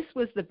 this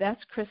was the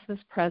best Christmas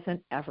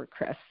present ever,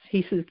 Chris.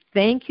 He says,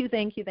 thank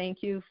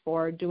you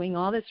for doing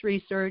all this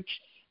research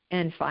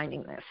and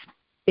finding this.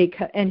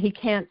 And he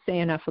can't say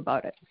enough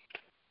about it.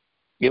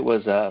 It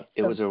was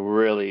a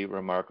really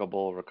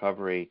remarkable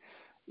recovery.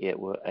 It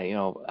was,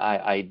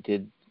 I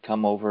did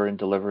come over and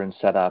deliver and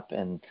set up,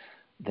 and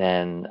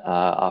then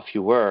off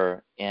you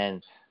were,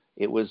 and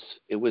it was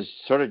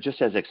sort of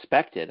just as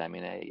expected. I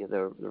mean,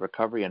 the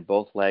recovery on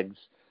both legs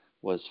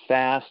was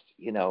fast.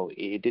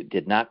 It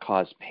did not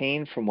cause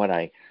pain, from what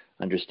I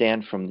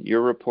understand from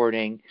your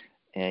reporting.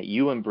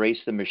 You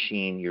embraced the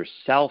machine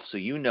yourself, so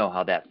you knew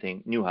how that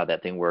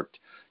thing worked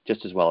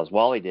just as well as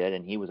Wally did,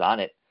 and he was on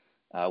it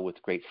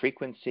with great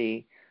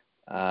frequency.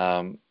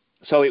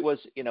 So it was,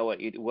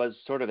 it was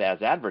sort of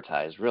as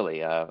advertised,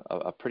 really,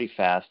 a pretty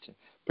fast,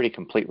 pretty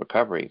complete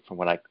recovery from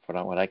what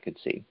I could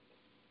see.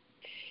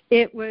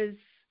 It was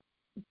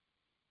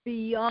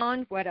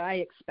beyond what I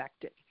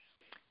expected.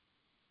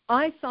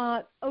 I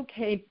thought,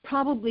 okay,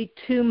 probably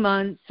 2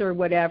 months or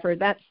whatever.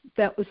 That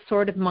was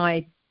sort of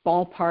my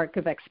ballpark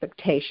of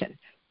expectation.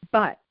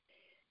 But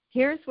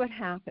here's what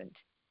happened.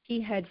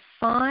 He had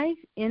 5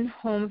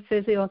 in-home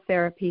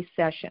physiotherapy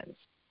sessions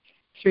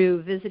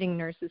through Visiting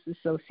Nurses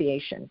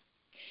Association.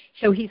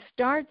 So he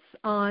starts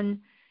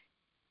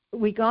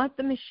we got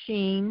the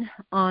machine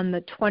on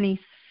the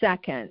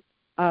 22nd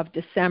of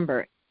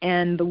December,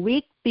 and the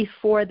week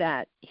before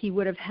that, he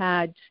would have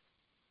had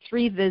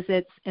 3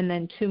 visits and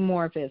then 2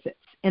 more visits,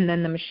 and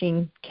then the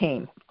machine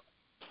came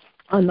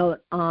on the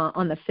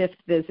 5th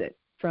visit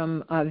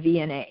from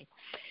VNA.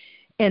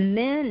 And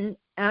then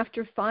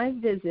after 5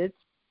 visits,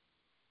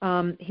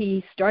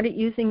 he started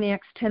using the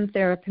X10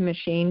 therapy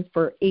machine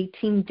for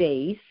 18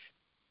 days.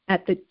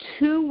 At the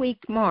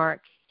 2-week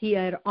mark, he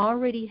had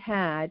already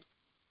had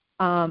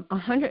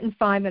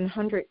 105 and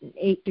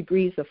 108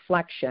 degrees of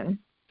flexion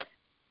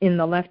in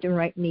the left and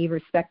right knee,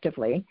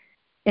 respectively.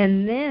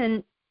 And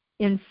then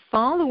in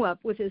follow-up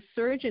with his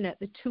surgeon at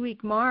the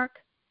 2-week mark,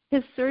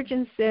 his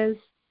surgeon says,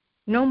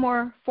 no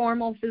more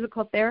formal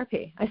physical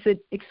therapy. I said,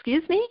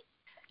 excuse me?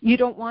 You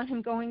don't want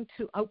him going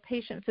to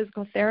outpatient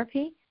physical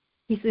therapy?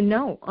 He said,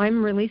 no,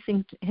 I'm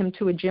releasing him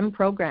to a gym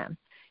program.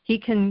 He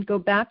can go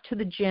back to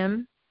the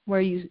gym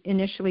where you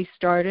initially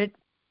started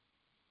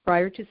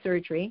prior to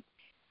surgery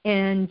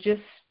and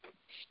just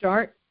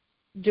start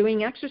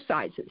doing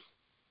exercises.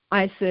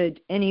 I said,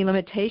 any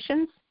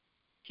limitations?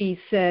 He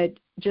said,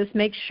 just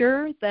make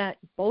sure that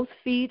both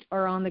feet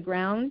are on the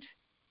ground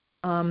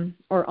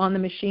or on the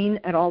machine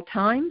at all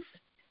times,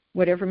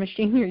 whatever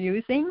machine you're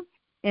using.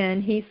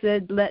 And he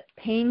said, let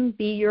pain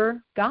be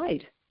your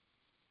guide.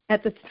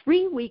 At the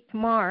 3-week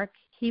mark,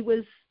 he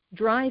was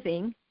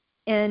driving,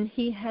 and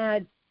he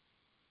had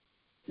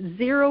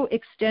 0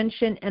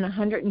 extension and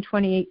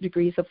 128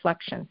 degrees of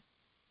flexion.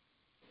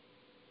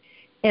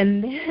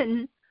 And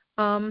then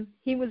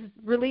he was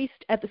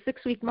released at the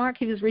 6-week mark.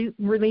 He was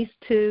released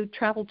to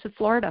travel to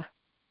Florida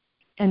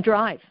and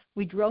drive.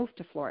 We drove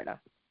to Florida.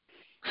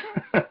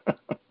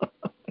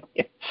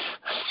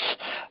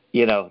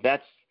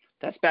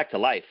 That's back to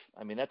life.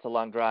 I mean, that's a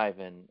long drive,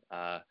 and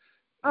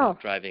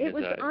driving it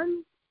was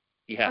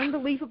yeah,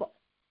 unbelievable.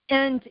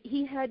 And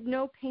he had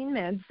no pain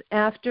meds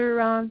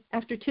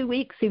after 2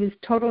 weeks. He was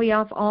totally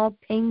off all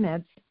pain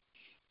meds.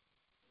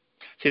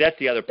 See, that's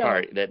the other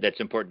part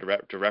that's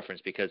important to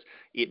reference, because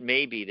it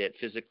may be that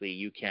physically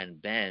you can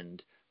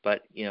bend,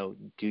 but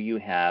do you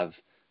have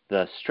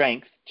the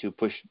strength to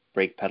push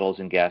brake pedals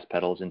and gas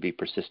pedals and be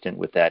persistent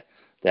with that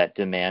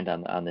demand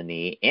on the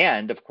knee?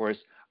 And of course,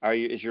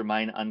 is your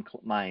mind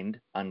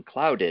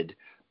unclouded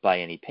by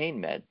any pain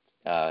med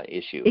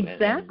issue?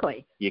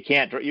 Exactly.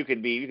 And you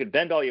could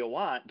bend all you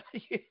want,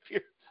 but if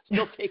you're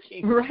still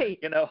taking right,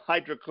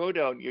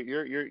 hydrocodone,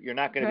 you're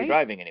not going to be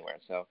driving anywhere.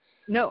 So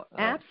no,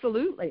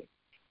 absolutely.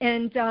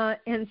 And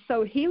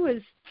so he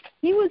was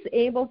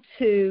able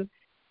to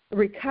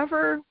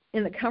recover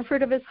in the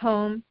comfort of his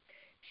home,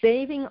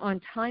 saving on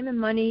time and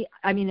money.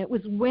 I mean, it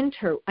was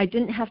winter. I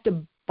didn't have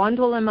to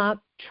bundle him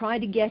up try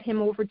to get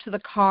him over to the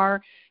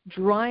car,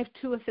 drive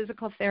to a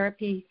physical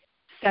therapy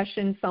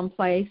session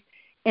someplace.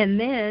 And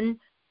then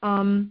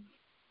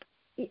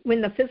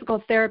when the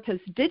physical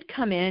therapist did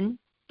come in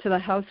to the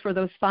house for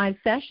those 5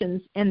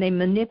 sessions and they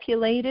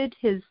manipulated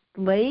his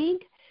leg,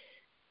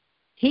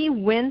 he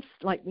winced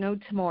like no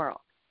tomorrow.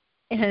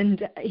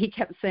 And he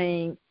kept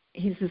saying,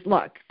 he says,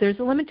 look, there's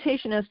a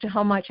limitation as to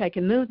how much I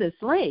can move this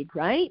leg,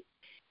 right?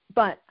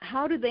 But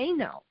how do they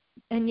know?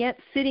 And yet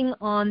sitting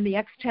on the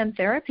X10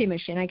 therapy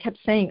machine, I kept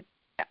saying,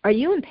 are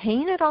you in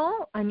pain at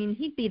all? I mean,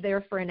 he'd be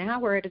there for an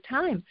hour at a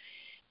time.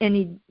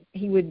 And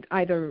he would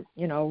either,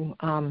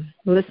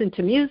 listen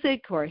to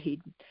music, or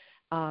he'd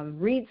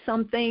read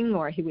something,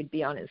 or he would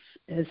be on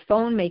his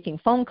phone making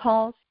phone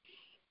calls.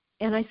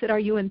 And I said, are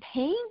you in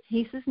pain?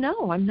 He says,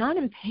 no, I'm not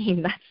in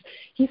pain.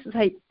 He says,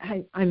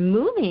 I'm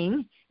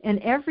moving, and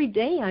every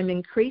day I'm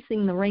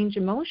increasing the range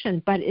of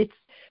motion, but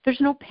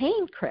there's no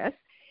pain, Chris.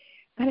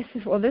 And I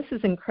said, well, this is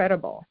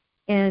incredible.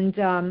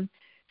 And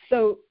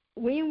so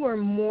we were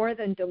more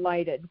than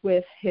delighted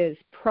with his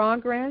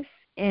progress,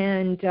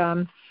 and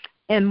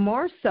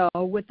more so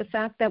with the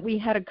fact that we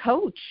had a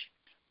coach.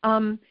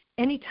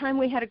 Anytime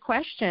we had a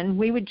question,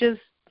 we would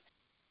just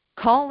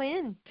call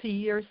in to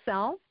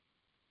yourself,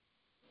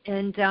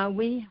 and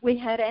we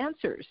had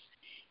answers.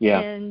 Yeah.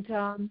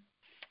 And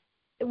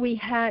we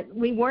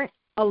weren't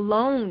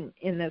alone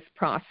in this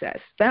process.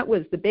 That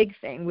was the big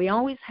thing. We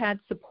always had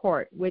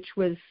support, which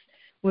was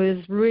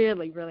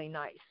really, really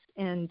nice.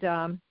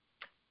 And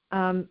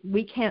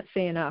we can't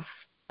say enough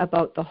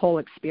about the whole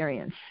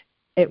experience.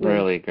 It was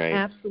really great.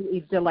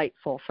 Absolutely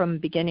delightful from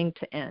beginning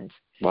to end.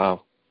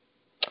 Wow.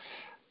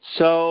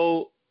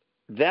 So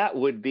that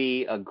would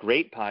be a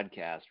great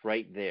podcast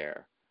right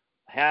there.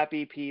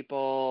 Happy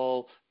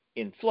people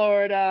in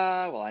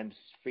Florida. Well, I'm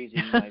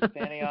freezing my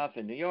fanny off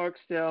in New York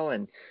still.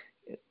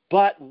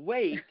 But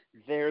wait,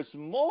 there's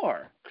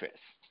more, Chris.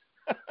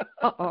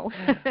 Uh-oh.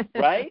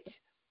 Right?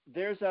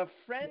 There's a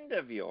friend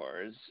of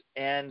yours,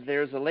 and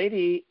there's a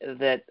lady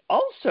that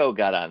also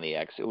got on the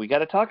X. We got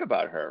to talk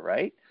about her,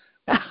 right?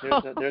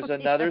 There's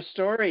another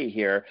story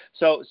here.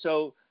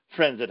 So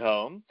friends at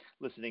home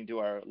listening to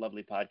our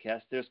lovely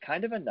podcast, there's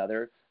kind of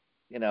another,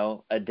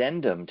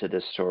 addendum to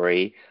this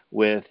story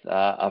with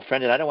a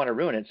friend, and I don't want to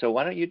ruin it. So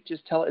why don't you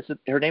just tell us?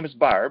 Her name is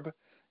Barb,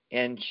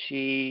 and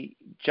she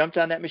jumped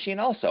on that machine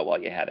also while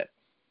you had it.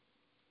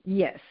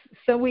 Yes.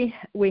 So we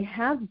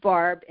have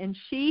Barb, and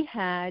she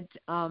had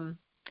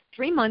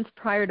 3 months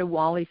prior to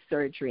Wally's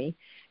surgery,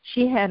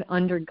 she had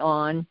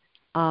undergone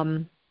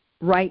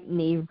right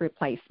knee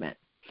replacement.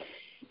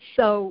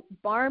 So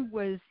Barb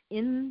was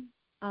in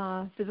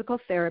physical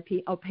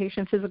therapy,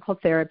 outpatient physical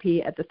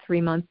therapy at the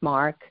 3-month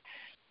mark.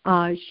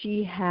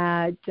 She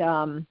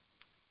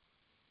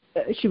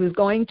was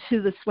going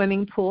to the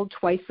swimming pool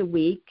twice a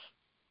week,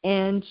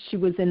 and she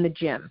was in the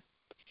gym.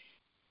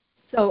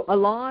 So a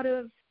lot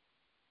of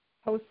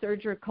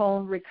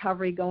post-surgical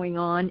recovery going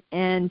on,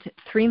 and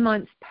 3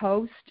 months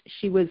post,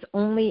 she was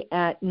only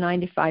at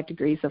 95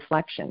 degrees of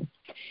flexion.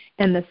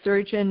 And the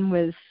surgeon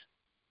was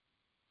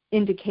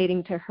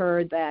indicating to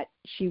her that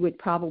she would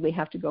probably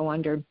have to go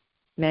under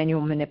manual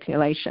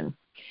manipulation.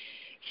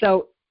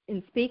 So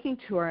in speaking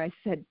to her, I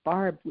said,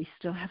 Barb, we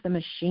still have the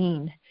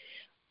machine.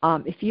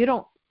 If you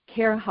don't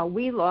care how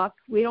we look,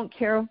 we don't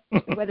care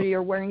whether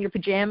you're wearing your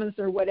pajamas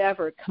or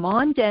whatever, come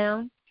on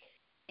down.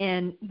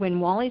 And when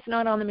Wally's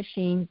not on the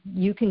machine,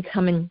 you can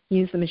come and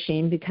use the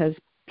machine because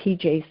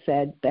PJ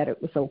said that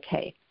it was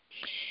okay.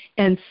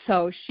 And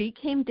so she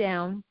came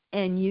down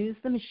and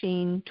used the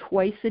machine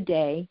twice a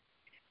day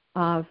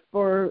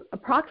for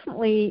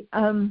approximately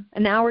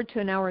an hour to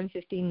an hour and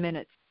 15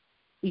 minutes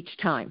each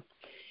time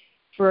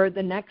for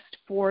the next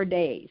 4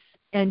 days.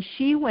 And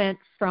she went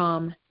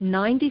from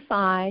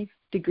 95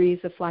 degrees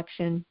of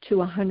flexion to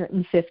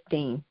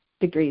 115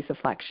 degrees of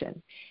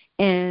flexion.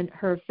 And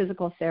her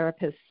physical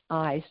therapist's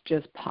eyes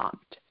just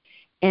popped.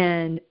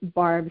 And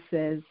Barb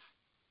says,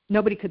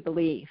 nobody could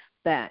believe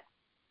that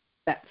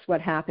that's what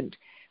happened.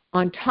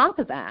 On top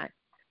of that,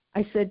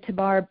 I said to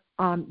Barb,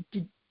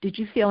 did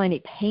you feel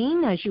any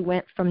pain as you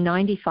went from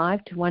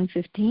 95 to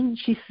 115?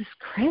 She says,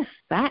 Chris,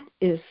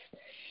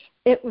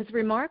 it was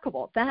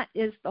remarkable. That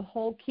is the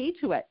whole key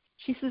to it.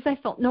 She says, I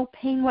felt no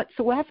pain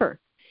whatsoever.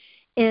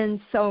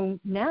 And so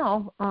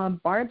now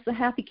Barb's a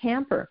happy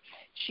camper.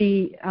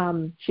 She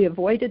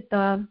avoided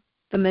the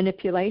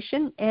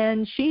manipulation,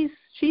 and she's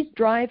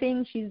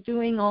driving. She's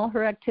doing all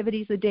her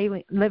activities of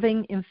daily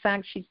living. In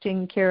fact, she's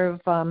taking care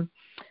of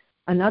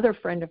another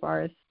friend of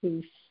ours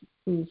who's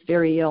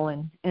very ill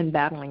and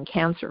battling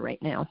cancer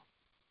right now.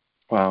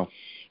 Wow,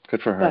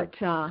 good for her.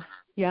 But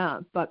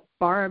but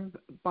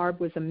Barb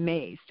was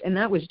amazed, and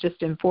that was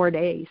just in 4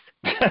 days.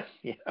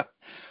 Yeah,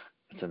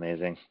 it's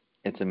amazing.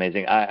 It's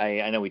amazing.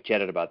 I know we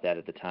chatted about that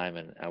at the time,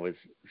 and I was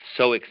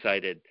so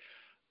excited.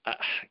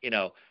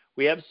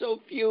 We have so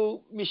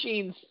few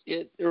machines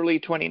in early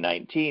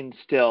 2019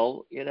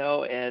 still,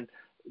 and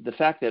the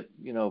fact that,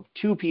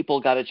 2 people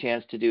got a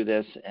chance to do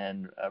this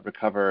and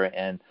recover,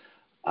 and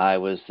I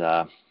was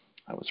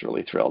I was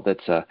really thrilled. This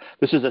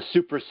is a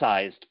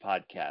supersized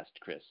podcast,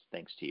 Chris,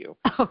 thanks to you.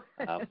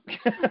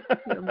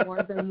 You're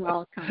more than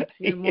welcome.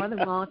 You're more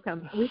than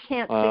welcome. We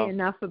can't say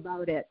enough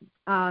about it.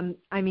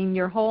 I mean,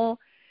 your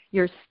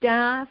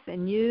staff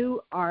and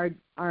you are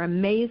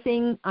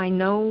amazing. I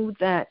know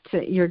that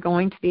you're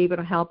going to be able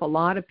to help a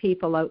lot of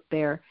people out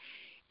there.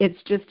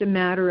 It's just a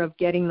matter of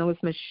getting those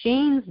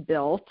machines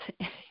built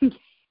and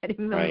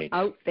getting them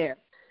out there.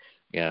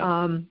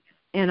 Yeah.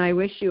 And I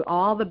wish you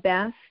all the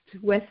best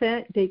with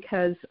it,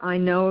 because I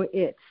know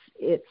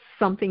it's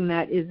something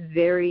that is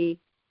very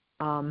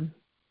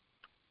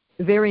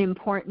very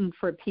important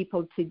for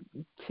people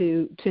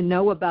to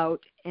know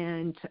about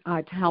and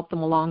to help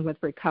them along with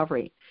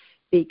recovery.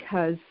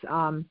 Because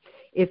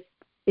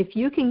if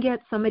you can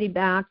get somebody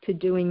back to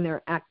doing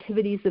their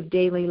activities of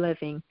daily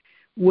living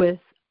with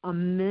a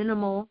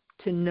minimal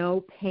to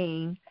no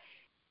pain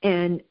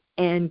and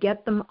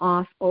get them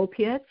off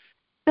opiates,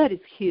 that is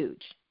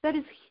huge. That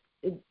is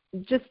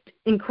just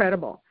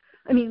incredible.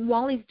 I mean,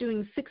 Wally's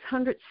doing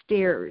 600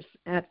 stairs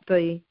at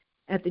the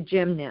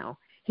gym now.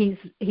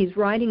 He's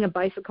riding a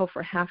bicycle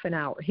for half an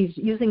hour. He's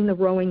using the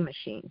rowing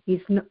machine.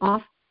 He's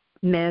off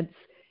meds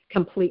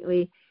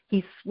completely.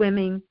 He's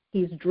swimming.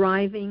 He's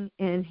driving,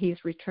 and he's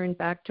returned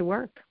back to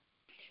work.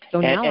 So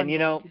now I'm going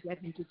to get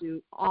him to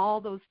do all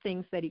those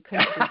things that he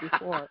couldn't do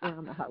before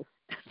around the house.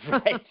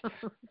 Right.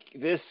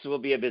 This will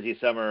be a busy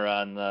summer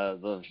on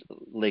the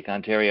Lake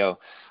Ontario,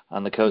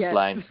 on the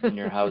coastline in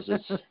your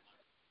houses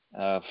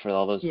for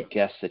all those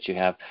guests that you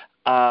have.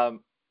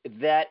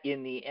 That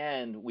in the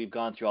end, we've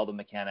gone through all the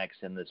mechanics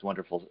and this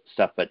wonderful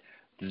stuff, but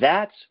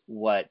that's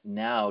what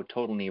now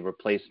total knee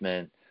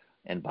replacement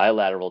and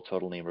bilateral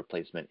total knee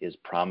replacement is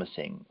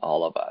promising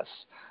all of us.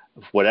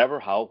 Whatever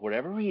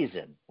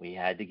reason we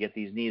had to get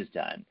these knees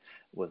done,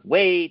 with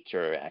weight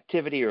or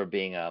activity or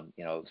being a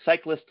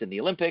cyclist in the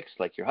Olympics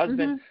like your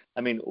husband. Mm-hmm.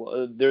 I mean,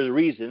 there's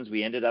reasons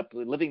we ended up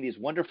living these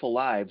wonderful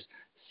lives,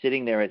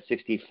 sitting there at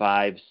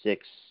 65,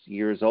 6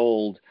 years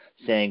old,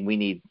 saying we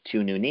need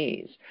 2 new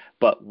knees.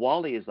 But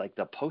Wally is like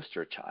the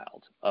poster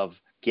child of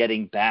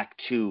getting back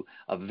to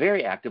a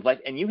very active life,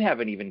 and you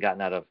haven't even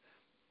gotten out of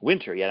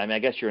winter yet. I mean, I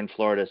guess you're in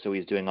Florida, so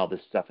he's doing all this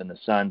stuff in the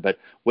sun, but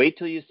wait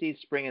till you see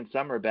spring and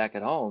summer back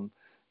at home,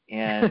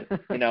 and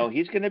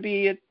he's going to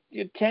be a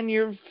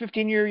 10-year,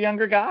 15-year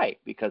younger guy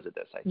because of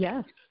this, I think.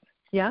 Yes.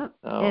 Yeah.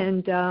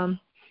 Oh.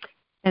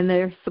 And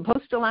they're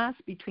supposed to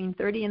last between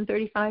 30 and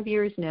 35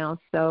 years now,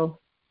 so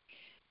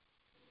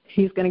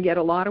he's going to get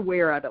a lot of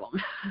wear out of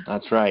them.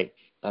 That's right.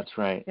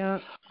 Yeah.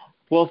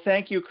 Well,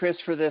 thank you, Chris,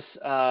 for this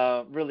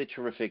really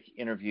terrific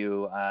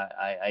interview.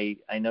 I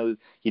know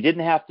you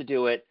didn't have to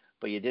do it,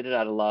 but you did it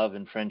out of love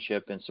and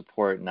friendship and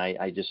support, and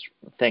I just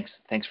thanks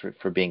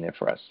for being there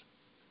for us.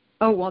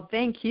 Oh, well,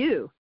 thank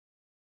you.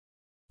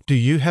 Do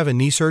you have a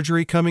knee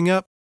surgery coming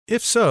up?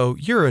 If so,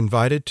 you're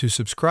invited to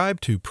subscribe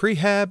to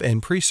Prehab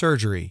and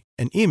Pre-Surgery,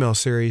 an email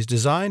series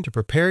designed to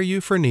prepare you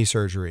for knee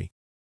surgery.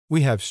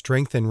 We have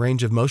strength and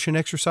range of motion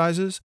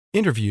exercises,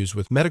 interviews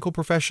with medical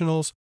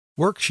professionals,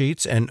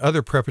 worksheets, and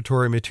other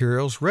preparatory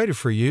materials ready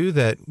for you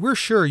that we're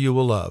sure you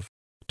will love.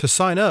 To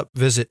sign up,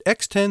 visit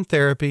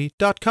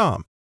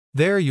x10therapy.com.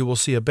 There you will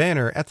see a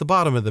banner at the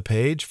bottom of the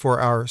page for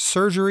our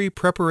surgery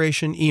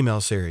preparation email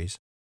series.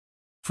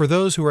 For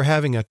those who are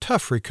having a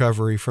tough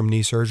recovery from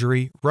knee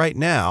surgery right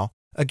now,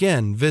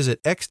 again,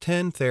 visit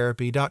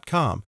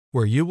x10therapy.com,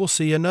 where you will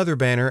see another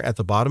banner at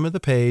the bottom of the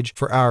page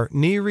for our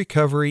knee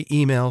recovery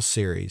email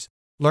series.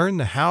 Learn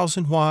the hows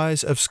and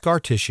whys of scar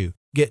tissue.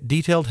 Get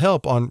detailed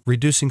help on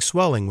reducing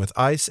swelling with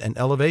ice and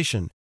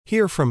elevation.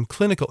 Hear from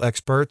clinical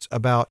experts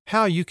about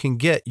how you can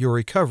get your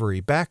recovery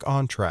back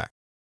on track.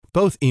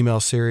 Both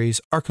email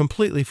series are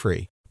completely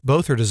free.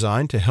 Both are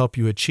designed to help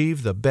you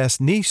achieve the best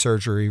knee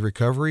surgery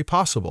recovery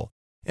possible,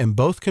 and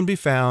both can be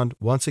found,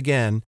 once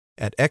again,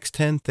 at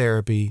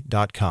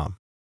x10therapy.com.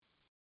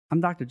 I'm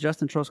Dr.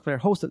 Justin Trosclair,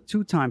 host of the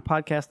 2-time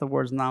Podcast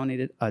Awards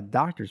nominated A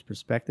Doctor's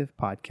Perspective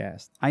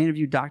podcast. I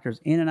interview doctors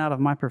in and out of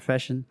my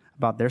profession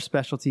about their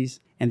specialties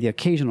and the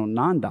occasional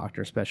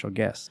non-doctor special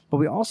guests. But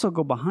we also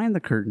go behind the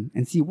curtain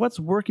and see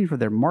what's working for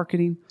their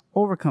marketing,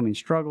 overcoming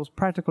struggles,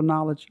 practical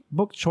knowledge,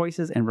 book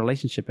choices, and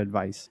relationship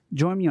advice.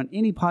 Join me on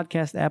any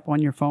podcast app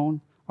on your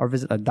phone or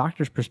visit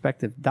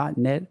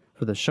adoctorsperspective.net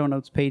for the show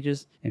notes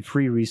pages and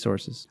free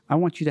resources. I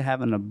want you to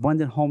have an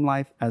abundant home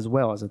life as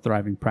well as a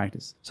thriving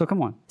practice. So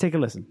come on, take a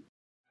listen.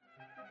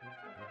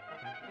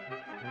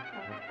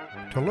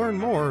 To learn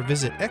more,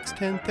 visit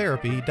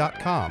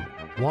x10therapy.com,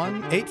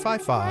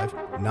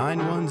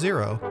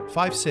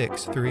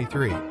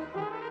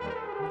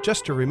 1-855-910-5633.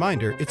 Just a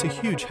reminder, it's a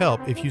huge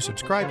help if you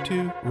subscribe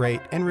to,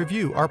 rate, and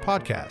review our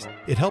podcast.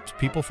 It helps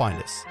people find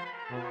us.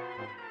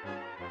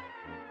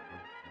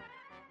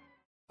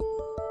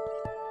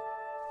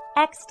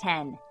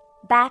 X10,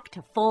 back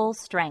to full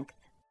strength.